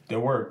too. There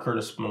were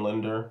Curtis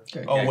Melinder.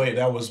 Wait,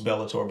 that was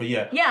Bellator, but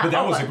but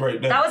that was a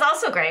great. That was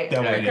also great.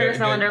 Curtis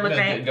Melinder looked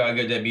great. Got a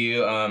good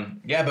debut.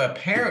 But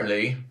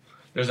apparently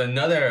there's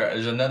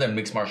another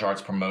mixed martial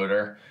arts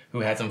promoter who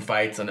had some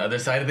fights on the other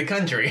side of the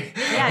country.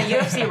 Yeah,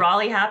 UFC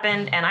Raleigh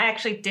happened, and I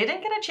actually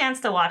didn't get a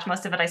chance to watch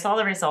most of it. I saw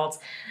the results.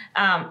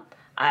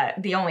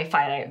 The only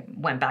fight I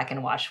went back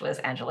and watched was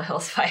Angela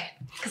Hill's fight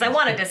because I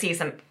wanted to see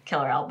some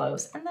killer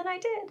elbows, and then I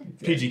did.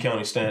 PG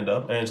County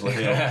stand-up, Angela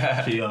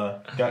Hill. She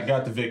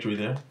got the victory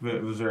there.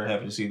 Was very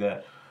happy to see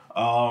that.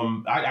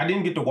 I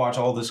didn't get to watch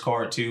all this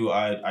card too.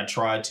 I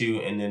tried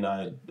to, and then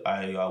I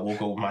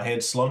woke up with my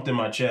head slumped in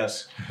my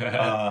chest,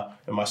 and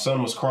my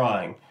son was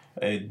crying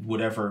at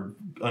whatever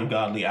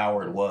ungodly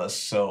hour it was.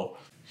 So,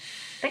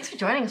 thanks for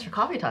joining us for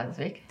Coffee Talk this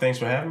week. Thanks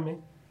for having me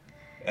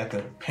at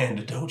the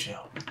Panda Dojo.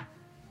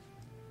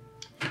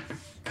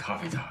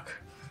 Coffee Talk.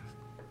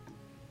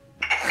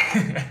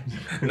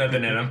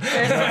 Nothing in them.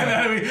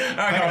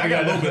 I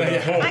got a little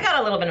bit. I got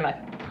a little bit of my.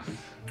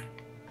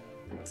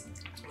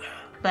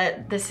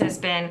 But this has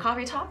been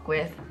Coffee Talk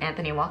with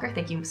Anthony Walker.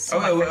 Thank you so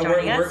much for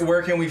joining us.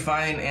 Where can we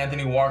find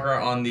Anthony Walker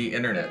on the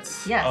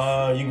internets?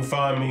 Yes. You can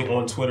find me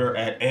on Twitter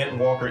at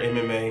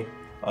AntWalkerMMA.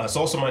 It's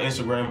also my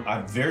Instagram.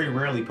 I very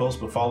rarely post,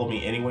 but follow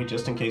me anyway,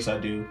 just in case I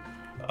do.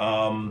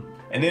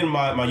 And then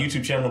my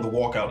YouTube channel, The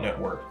Walkout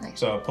Network. Nice.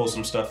 So I post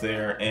some stuff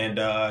there. And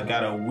I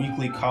got a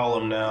weekly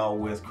column now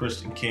with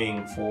Kristen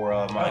King for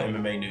my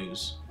MMA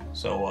news.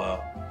 So,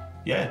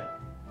 yeah,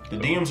 the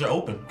DMs are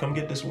open. Come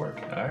get this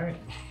work. All right.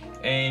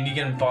 And you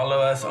can follow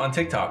us on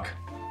TikTok.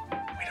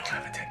 We don't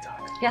have a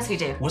TikTok. Yes, we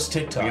do. What's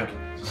TikTok?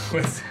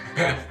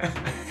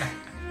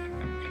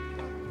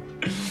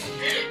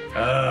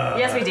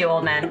 Yes, we do,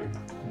 old man.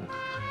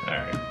 All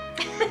right.